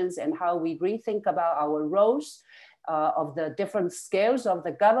decisions, and how we rethink about our roles of the different scales of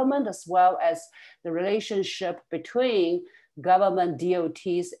the government, as well as the relationship between government,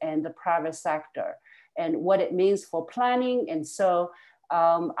 DOTs, and the private sector, and what it means for planning. And so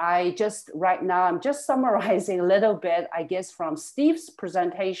I just, right now, I'm just summarizing a little bit, I guess, from Steve's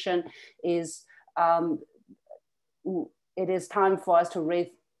presentation is, it is time for us to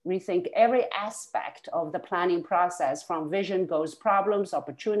rethink every aspect of the planning process, from vision, goals, problems,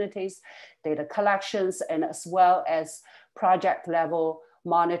 opportunities, data collections, and as well as project level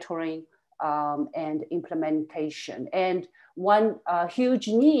monitoring and implementation. And one huge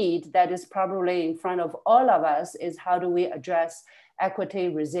need that is probably in front of all of us is how do we address equity,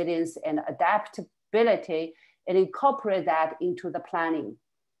 resilience, and adaptability and incorporate that into the planning.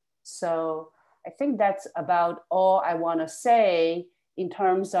 So I think that's about all I want to say in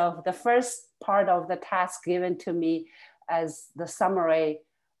terms of the first part of the task given to me as the summary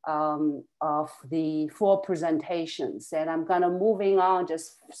of the 4 presentations. And I'm gonna moving on,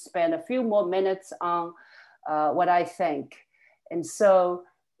 just spend a few more minutes on what I think. And so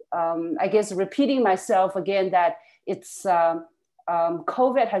I guess repeating myself again, that it's,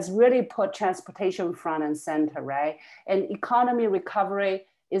 COVID has really put transportation front and center, right? And economy recovery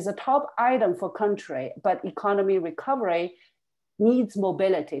is a top item for country, but economy recovery needs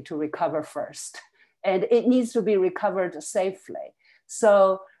mobility to recover first. And it needs to be recovered safely.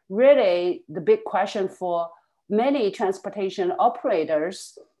 So really the big question for many transportation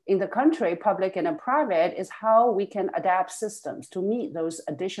operators in the country, public and private, is how we can adapt systems to meet those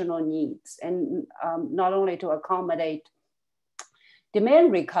additional needs, and not only to accommodate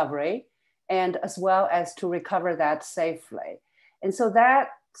demand recovery, and as well as to recover that safely. And so that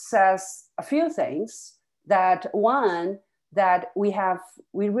says a few things. That one, that we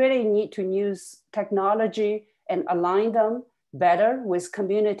really need to use technology and align them better with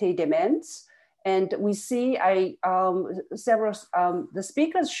community demands. And we see the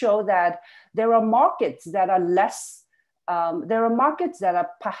speakers show that there are markets that are less, there are markets that are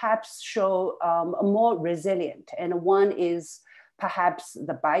perhaps show more resilient. And one is perhaps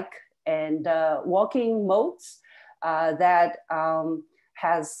the bike and walking modes that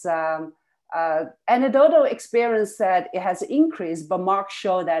has anecdotal experience that it has increased, but Mark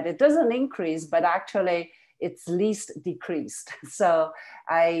showed that it doesn't increase, but actually it's least decreased. So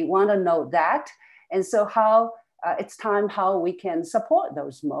I want to note that. And so how it's time how we can support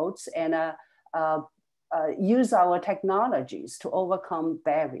those modes and use our technologies to overcome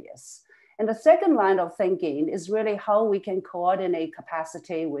barriers. And the second line of thinking is really how we can coordinate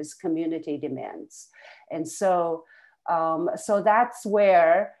capacity with community demands. And so, so that's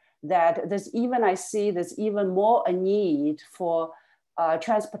where I see there's even more a need for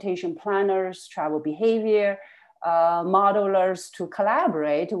transportation planners, travel behavior modelers to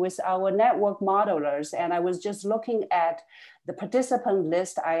collaborate with our network modelers. And I was just looking at the participant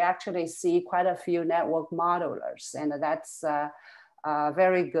list. I actually see quite a few network modelers, and that's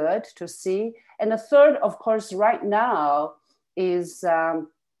very good to see. And the third, of course, right now is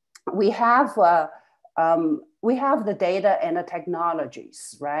we have the data and the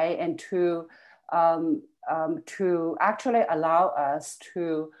technologies, right? And to actually allow us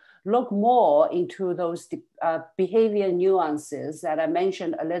to look more into those behavior nuances that I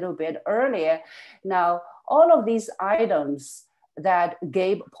mentioned a little bit earlier. Now, all of these items that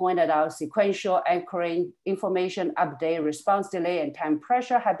Gabe pointed out, sequential anchoring, information update, response delay, and time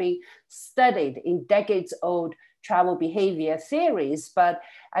pressure have been studied in decades-old travel behavior theories. But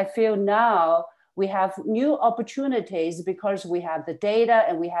I feel now we have new opportunities because we have the data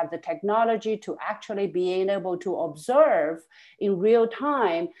and we have the technology to actually being able to observe in real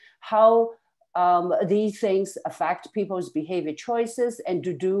time how these things affect people's behavior choices and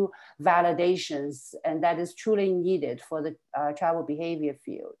to do validations. And that is truly needed for the travel behavior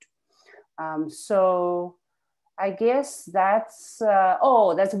field. So I guess that's,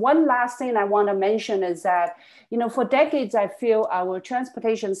 that's one last thing I want to mention is that, for decades, I feel our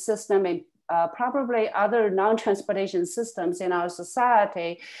transportation system and probably other non-transportation systems in our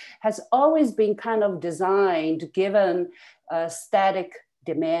society has always been kind of designed given static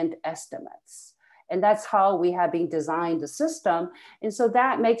demand estimates. And that's how we have been designed the system. And so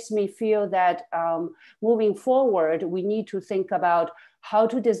that makes me feel that moving forward, we need to think about how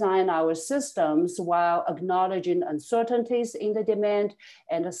to design our systems while acknowledging uncertainties in the demand.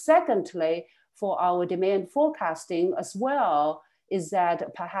 And secondly, for our demand forecasting as well, is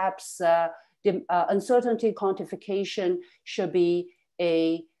that perhaps uncertainty quantification should be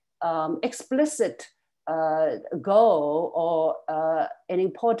a explicit goal or an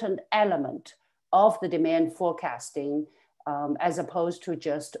important element of the demand forecasting as opposed to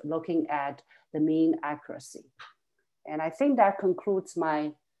just looking at the mean accuracy. And I think that concludes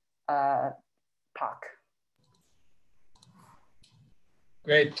my talk.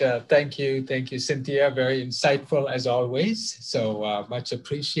 Great, thank you, Cynthia. Very insightful as always, so much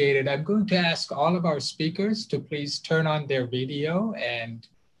appreciated. I'm going to ask all of our speakers to please turn on their video and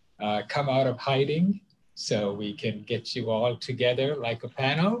come out of hiding so we can get you all together like a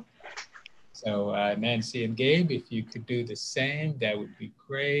panel. So Nancy and Gabe, if you could do the same, that would be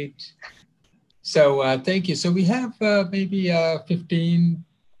great. So thank you. So we have maybe 15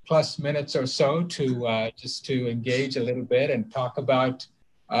 plus minutes or so to just to engage a little bit and talk about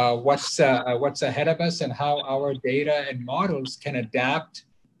what's ahead of us and how our data and models can adapt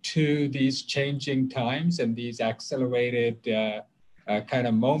to these changing times and these accelerated kind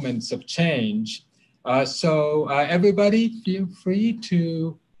of moments of change. So everybody feel free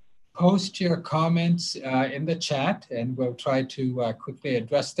to post your comments in the chat and we'll try to quickly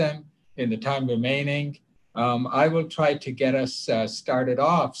address them in the time remaining. I will try to get us started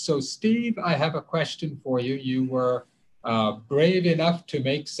off. So Steve, I have a question for you. You were brave enough to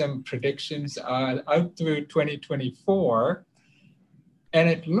make some predictions out through 2024. And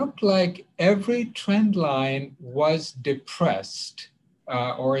it looked like every trend line was depressed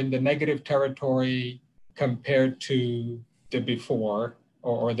or in the negative territory compared to the before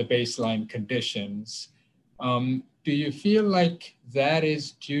or the baseline conditions. Do you feel like that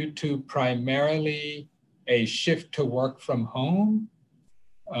is due to primarily a shift to work from home?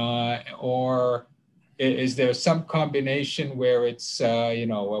 Or is there some combination where it's, a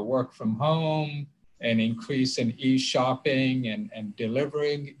work from home an increase in e-shopping and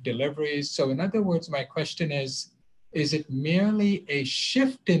deliveries. So in other words, my question is it merely a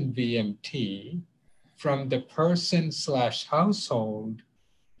shift in VMT from the person/household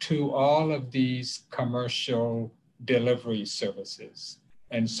to all of these commercial delivery services?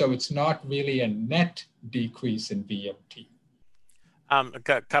 And so it's not really a net decrease in VMT.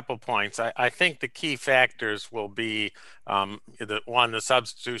 A couple points. I think the key factors will be the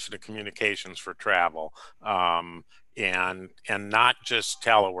substitution of communications for travel, and not just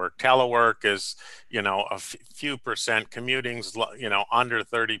telework. Telework is, a few percent. Commuting's, under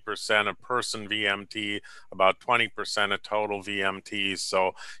 30% of person VMT, about 20% of total VMT.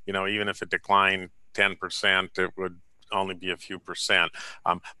 So, even if it declined 10%, it would only be a few percent.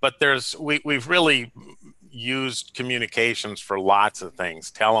 But we've really used communications for lots of things: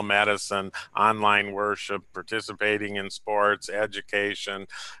 telemedicine, online worship, participating in sports, education,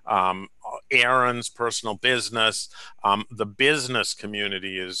 errands, personal business. The business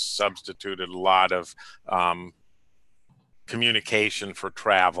community has substituted a lot of communication for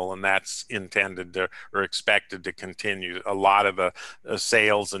travel, and that's intended to or expected to continue. A lot of the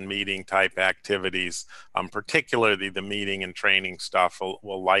sales and meeting type activities, particularly the meeting and training stuff,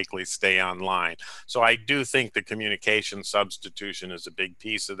 will likely stay online. So I do think the communication substitution is a big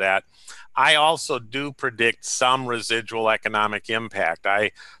piece of that. I also do predict some residual economic impact.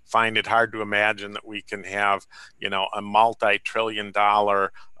 I find it hard to imagine that we can have, a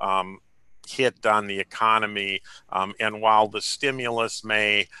multi-trillion-dollar hit on the economy, and while the stimulus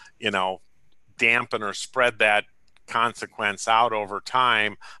may, dampen or spread that consequence out over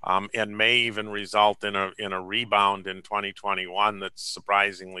time, and may even result in a rebound in 2021 that's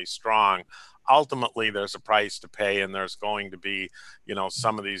surprisingly strong, ultimately there's a price to pay, and there's going to be,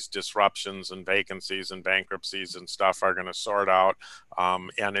 some of these disruptions and vacancies and bankruptcies and stuff are going to sort out,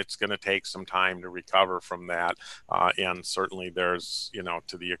 and it's going to take some time to recover from that. And certainly there's,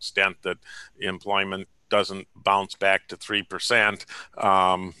 to the extent that employment doesn't bounce back to 3%,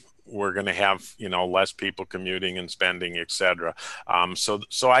 we're going to have, less people commuting and spending, et cetera.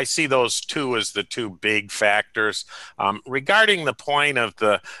 So I see those two as the two big factors. Regarding the point of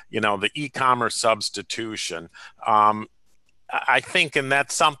the e-commerce substitution, I think, and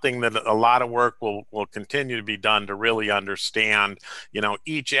that's something that a lot of work will continue to be done to really understand,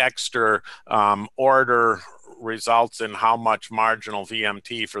 each extra order results in how much marginal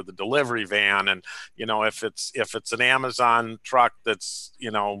VMT for the delivery van. And, if it's an Amazon truck that's,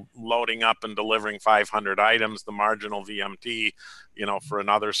 loading up and delivering 500 items, the marginal VMT, for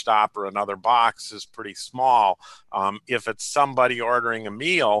another stop or another box is pretty small. If it's somebody ordering a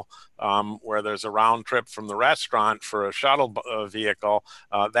meal, where there's a round trip from the restaurant for a shuttle vehicle,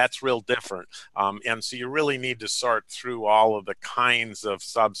 that's real different. And so you really need to sort through all of the kinds of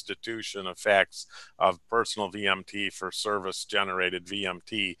substitution effects of personal VMT for service generated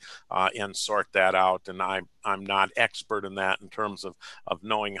VMT, and sort that out. And I'm not expert in that in terms of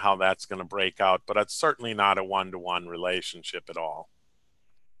knowing how that's going to break out, but it's certainly not a one-to-one relationship at all.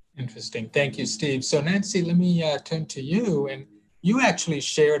 Interesting. Thank you, Steve. So Nancy, let me turn to you. And you actually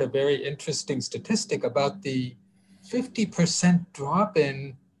shared a very interesting statistic about the 50% drop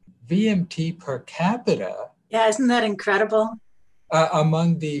in VMT per capita. Yeah, isn't that incredible?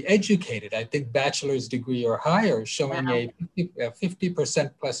 Among the educated, I think bachelor's degree or higher, showing a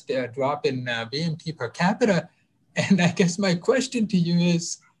 50% plus drop in VMT per capita. And I guess my question to you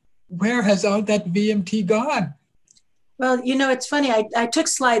is, where has all that VMT gone? Well, it's funny. I took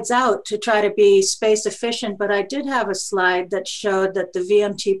slides out to try to be space efficient, but I did have a slide that showed that the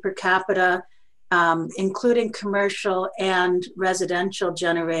VMT per capita, including commercial and residential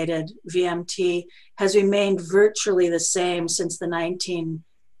generated VMT, has remained virtually the same since the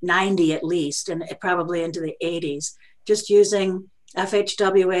 1990 at least, and probably into the 80s, just using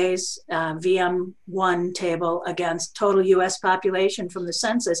FHWA's VM1 table against total US population from the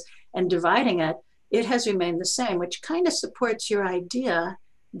census and dividing it. It has remained the same, which kind of supports your idea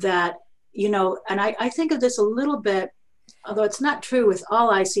that, and I think of this a little bit, although it's not true with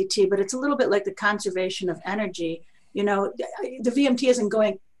all ICT, but it's a little bit like the conservation of energy. The VMT isn't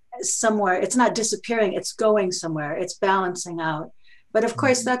going somewhere, it's not disappearing, it's going somewhere, it's balancing out. But of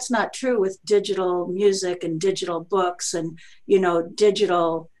course, that's not true with digital music and digital books and,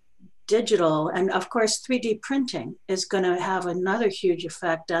 digital. And of course, 3D printing is going to have another huge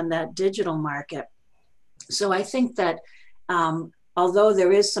effect on that digital market. So I think that although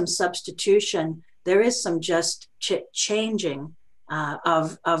there is some substitution, there is some just changing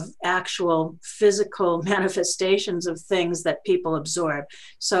of actual physical manifestations of things that people absorb.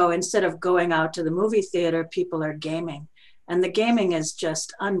 So instead of going out to the movie theater, people are gaming. And the gaming is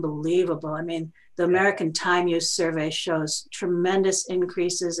just unbelievable. I mean, The American Time Use Survey shows tremendous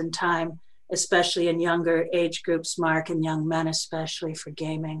increases in time, especially in younger age groups, Mark, and young men, especially for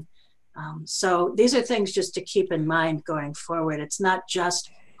gaming. So these are things just to keep in mind going forward. It's not just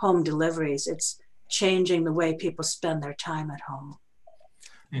home deliveries, it's changing the way people spend their time at home.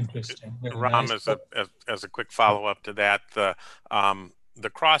 Interesting. Ram, Nice. as a quick follow-up to that, the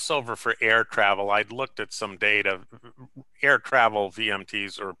crossover for air travel, I'd looked at some data. Air travel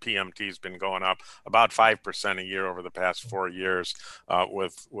VMTs or PMTs been going up about 5% a year over the past 4 years,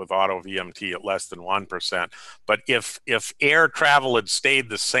 with auto VMT at less than 1%. But if air travel had stayed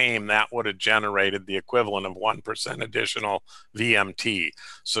the same, that would have generated the equivalent of 1% additional VMT.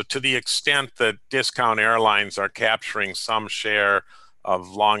 So to the extent that discount airlines are capturing some share of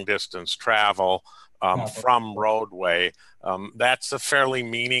long distance travel from roadway, that's a fairly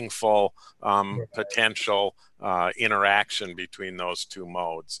meaningful potential interaction between those two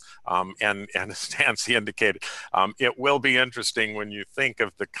modes. And as Nancy indicated, it will be interesting when you think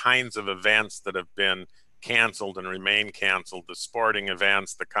of the kinds of events that have been canceled and remain canceled, the sporting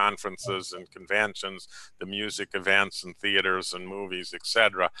events, the conferences and conventions, the music events and theaters and movies,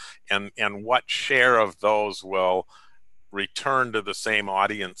 etc. And what share of those will return to the same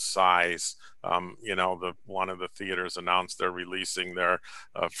audience size. You know, one of the theaters announced they're releasing their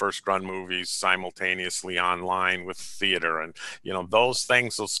first run movies simultaneously online with theater, and you know, those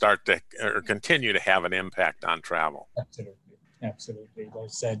things will start to or continue to have an impact on travel. Absolutely, well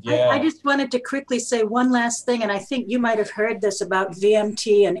said. Yeah, I just wanted to quickly say one last thing, and I think you might have heard this about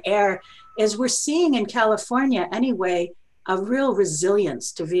VMT and air, is we're seeing in California anyway a real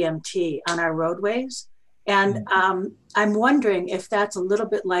resilience to VMT on our roadways. And I'm wondering if that's a little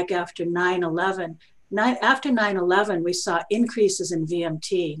bit like after 9/11. After 9/11, we saw increases in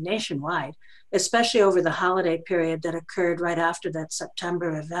VMT nationwide, especially over the holiday period that occurred right after that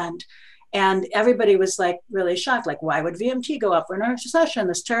September event. And everybody was like really shocked, like, why would VMT go up? We're in a recession,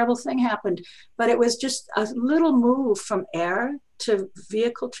 this terrible thing happened. But it was just a little move from air to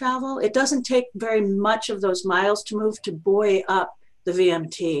vehicle travel. It doesn't take very much of those miles to move to buoy up the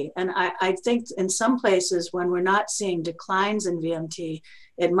VMT. And I think in some places when we're not seeing declines in VMT,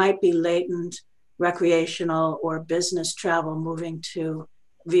 it might be latent recreational or business travel moving to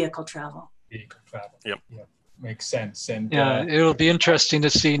vehicle travel. Vehicle travel. Yep. Yeah, makes sense. And yeah, it'll be interesting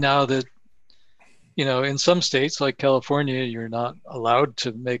to see now that, you know, in some states like California, you're not allowed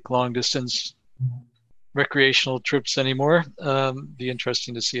to make long distance recreational trips anymore. Be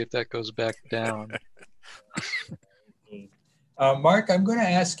interesting to see if that goes back down. Mark, I'm going to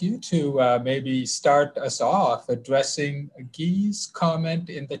ask you to maybe start us off addressing Guy's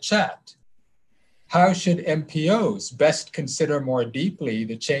comment in the chat. How should MPOs best consider more deeply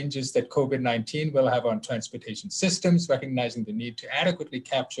the changes that COVID-19 will have on transportation systems, recognizing the need to adequately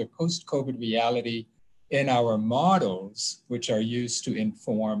capture post-COVID reality in our models, which are used to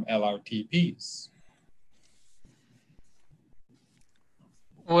inform LRTPs?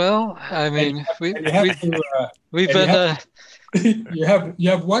 Well, I mean, we've been... you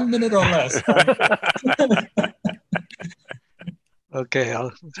have 1 minute or less. Okay,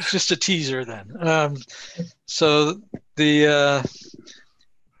 it's just a teaser then. So the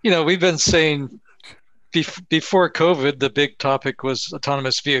you know, we've been saying before COVID, the big topic was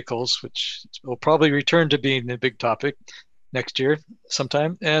autonomous vehicles, which will probably return to being the big topic next year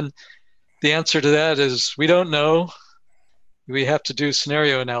sometime. And the answer to that is we don't know. We have to do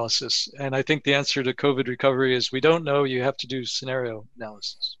scenario analysis. And I think the answer to COVID recovery is we don't know, you have to do scenario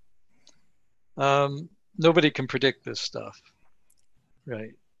analysis. Nobody can predict this stuff,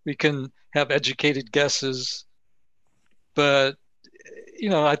 right? We can have educated guesses, but you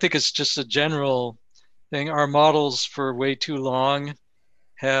know, I think it's just a general thing. Our models for way too long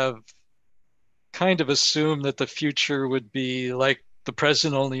have kind of assumed that the future would be like the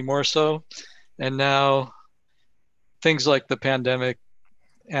present, only more so. And now things like the pandemic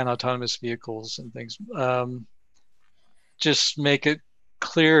and autonomous vehicles and things just make it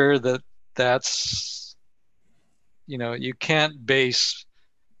clear that that's, you know, you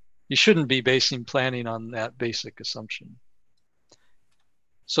shouldn't be basing planning on that basic assumption.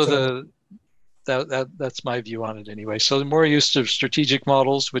 So that's my view on it anyway. So the more use of strategic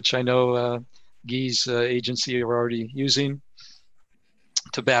models, which I know Guy's agency are already using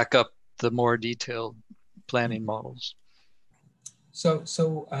to back up the more detailed planning models. So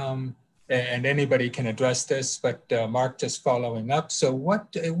and anybody can address this, but Mark, just following up. So what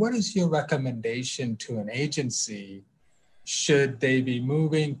is your recommendation to an agency? Should they be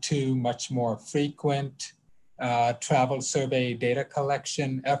moving to much more frequent travel survey data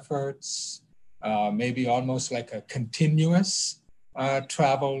collection efforts, maybe almost like a continuous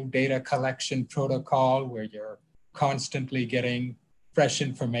travel data collection protocol where you're constantly getting fresh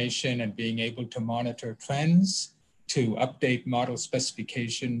information and being able to monitor trends, to update model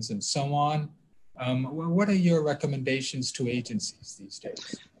specifications and so on. What are your recommendations to agencies these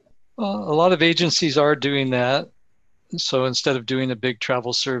days? Well, a lot of agencies are doing that. So instead of doing a big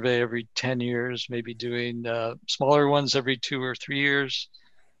travel survey every 10 years, maybe doing smaller ones every 2 or 3 years.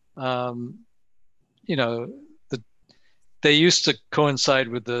 You know, they used to coincide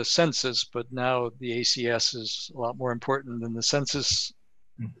with the census, but now the ACS is a lot more important than the census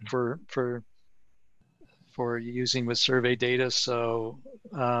for using with survey data. So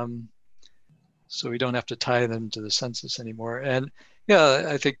so we don't have to tie them to the census anymore. And yeah,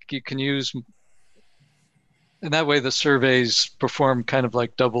 I think you can use, and that way the surveys perform kind of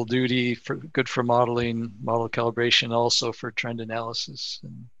like double duty, for good for modeling, model calibration, also for trend analysis,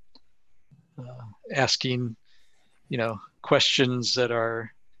 and asking, you know, questions that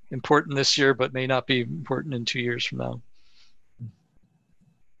are important this year but may not be important in 2 years from now.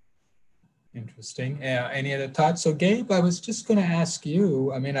 Interesting. Any other thoughts? So Gabe, I was just going to ask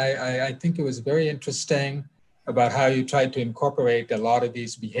you, I mean, I think it was very interesting about how you tried to incorporate a lot of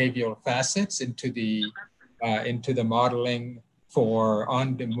these behavioral facets into the modeling for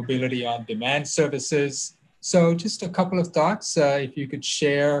mobility on demand services. So just a couple of thoughts, if you could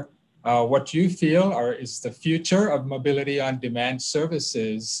share what you feel is the future of mobility on demand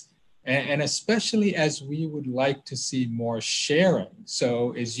services, and especially as we would like to see more sharing.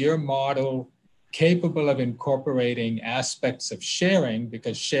 So is your model capable of incorporating aspects of sharing,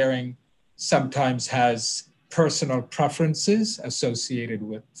 because sharing sometimes has personal preferences associated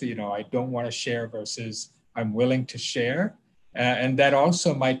with, you know, I don't want to share versus I'm willing to share. And that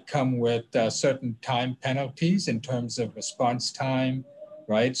also might come with certain time penalties in terms of response time,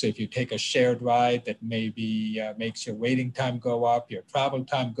 right? So if you take a shared ride, that maybe makes your waiting time go up, your travel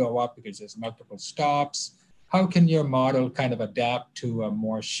time go up because there's multiple stops. How can your model kind of adapt to a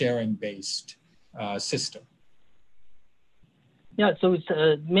more sharing-based system? Yeah, so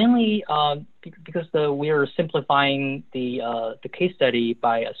it's mainly because we are simplifying the case study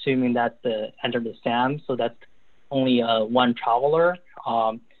by assuming that enter the SAM, so that's only one traveler.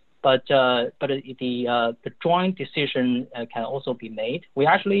 But the joint decision can also be made. We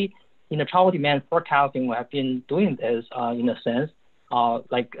actually, in the travel demand forecasting, we have been doing this in a sense.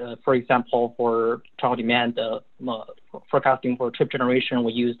 For example, for travel demand forecasting for trip generation,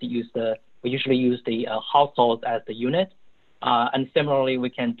 we usually use the households as the unit. And similarly,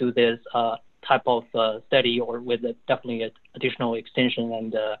 we can do this type of study, or with definitely an additional extension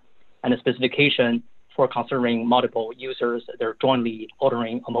and a specification for considering multiple users that are jointly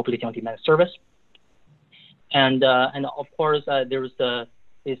ordering a mobility on demand service. And of course, there's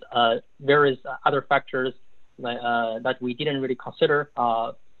various other factors that we didn't really consider,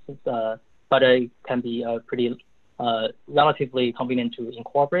 but it can be pretty relatively convenient to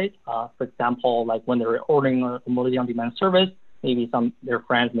incorporate. For example, like when they're ordering a mobility on demand service, maybe their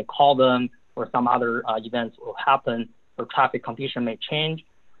friends may call them, or some other events will happen, or traffic condition may change.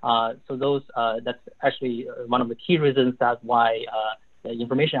 So that's actually one of the key reasons that why the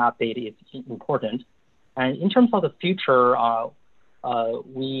information update is important. And in terms of the future,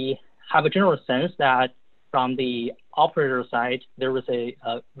 we have a general sense that from the operator side, there is a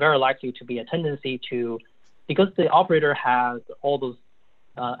very likely to be a tendency to, because the operator has all those,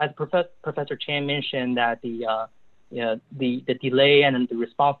 as Professor Chen mentioned, that the delay and the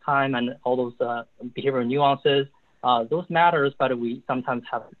response time and all those behavioral nuances, those matters, but we sometimes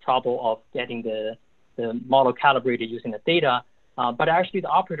have trouble of getting the model calibrated using the data. But actually, the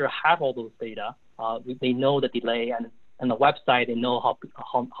operator have all those data. They know the delay, and the website, they know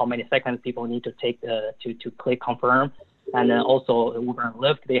how many seconds people need to take to click confirm. And then also Uber and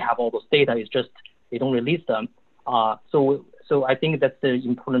Lyft, they have all those data. It's just they don't release them. So I think that's the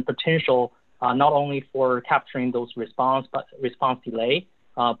important potential, not only for capturing those response delay,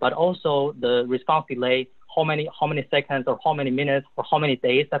 but also the response delay, how many seconds or how many minutes or how many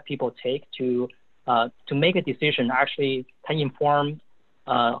days that people take to make a decision actually can inform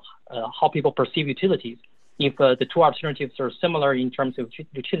how people perceive utilities. If the two alternatives are similar in terms of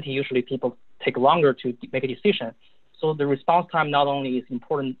utility, usually people take longer to make a decision. So the response time not only is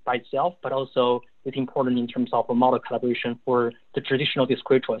important by itself, but also is important in terms of a model calibration for the traditional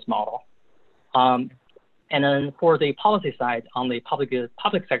discrete choice model. And then for the policy side, on the public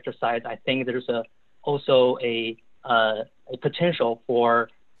sector side, I think there's also a potential for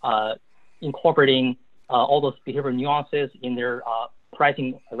incorporating all those behavioral nuances in their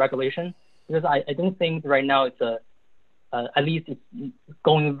pricing regulation. Because I don't think right now it's at least it's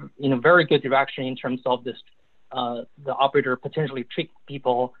going in a very good direction in terms of this the operator potentially trick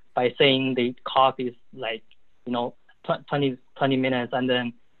people by saying the cost is like, 20 minutes and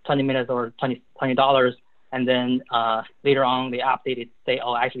then 20 minutes or $20. And then later on, they update it, say,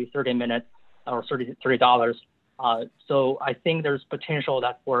 oh, actually 30 minutes or $30. So I think there's potential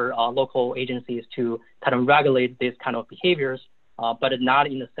that for local agencies to kind of regulate these kind of behaviors, but not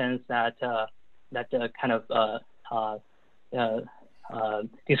in the sense that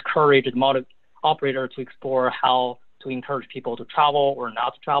discourage the operator to explore how to encourage people to travel or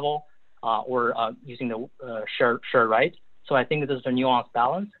not to travel, or using the share ride. So I think there's a nuanced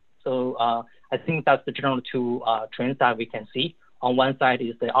balance. So I think that's the general two trends that we can see. On one side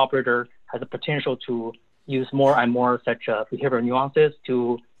is the operator has the potential to use more and more such behavioral nuances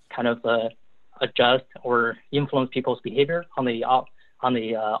to kind of adjust or influence people's behavior. On the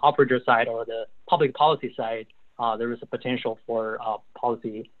operator side or the public policy side, there is a potential for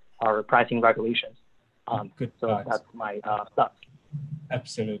policy or pricing regulations. Good so thoughts. That's my thoughts.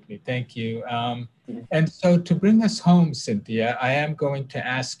 Absolutely, thank you. And so to bring us home, Cynthia, I am going to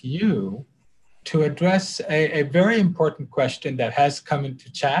ask you to address a very important question that has come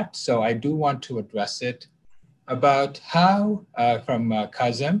into chat. So I do want to address it about how, from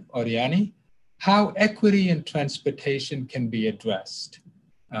Kazem Oriani, how equity in transportation can be addressed,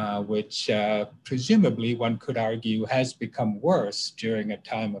 which presumably one could argue has become worse during a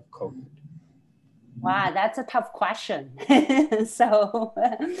time of COVID. Wow, that's a tough question. So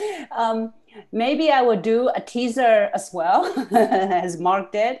maybe I will do a teaser as well, as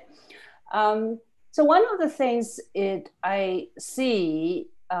Mark did. So one of the things I see,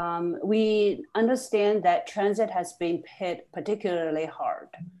 we understand that transit has been hit particularly hard.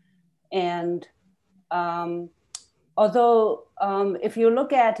 And although if you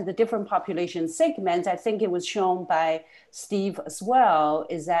look at the different population segments, I think it was shown by Steve as well,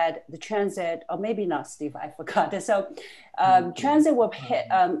 is that the transit, or maybe not Steve, I forgot. So transit will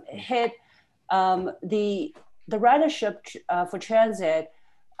hit the ridership for transit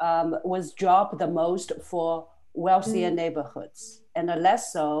was dropped the most for wealthier neighborhoods and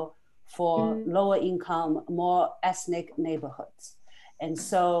less so for lower income, more ethnic neighborhoods. And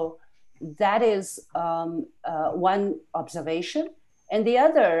so that is one observation. And the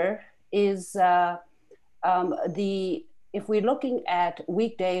other is if we're looking at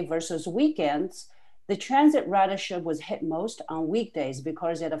weekday versus weekends, the transit ridership was hit most on weekdays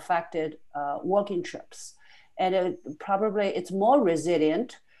because it affected working trips. And it's more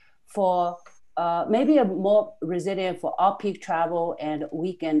resilient for, maybe more resilient for off-peak travel and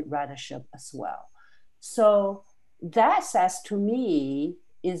weekend ridership as well. So that says to me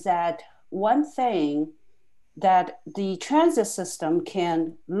is that one thing that the transit system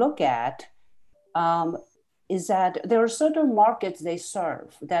can look at is that there are certain markets they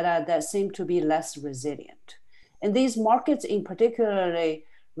serve that seem to be less resilient. And these markets in particularly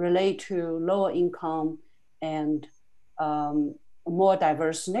relate to lower income and more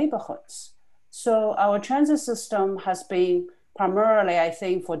diverse neighborhoods. So our transit system has been primarily, I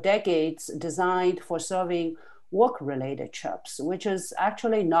think, for decades designed for serving work-related trips, which is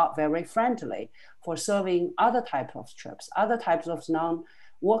actually not very friendly for serving other types of trips, other types of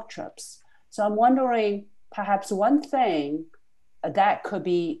non-work trips. So I'm wondering, perhaps one thing that could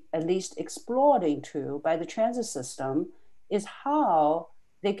be at least explored into by the transit system is how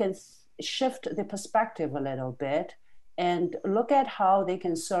they can shift the perspective a little bit and look at how they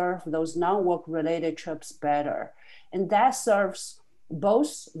can serve those non-work related trips better. And that serves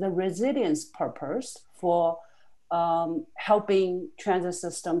both the resilience purpose for helping transit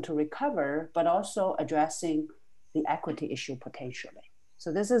system to recover, but also addressing the equity issue potentially.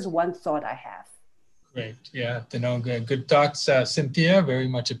 So this is one thought I have. Great, yeah, good thoughts, Cynthia, very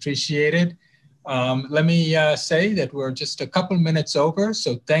much appreciated. Let me say that we're just a couple minutes over,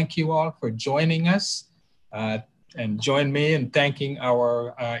 so thank you all for joining us. And join me in thanking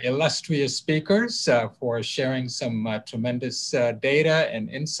our illustrious speakers for sharing some tremendous data and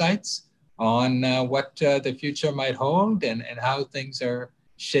insights on what the future might hold and how things are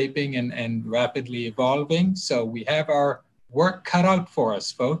shaping and rapidly evolving. So we have our work cut out for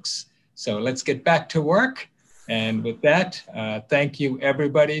us, folks. So let's get back to work. And with that, thank you,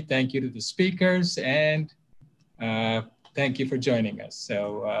 everybody. Thank you to the speakers, and thank you for joining us.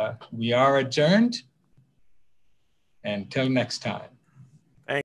 So we are adjourned. Until next time.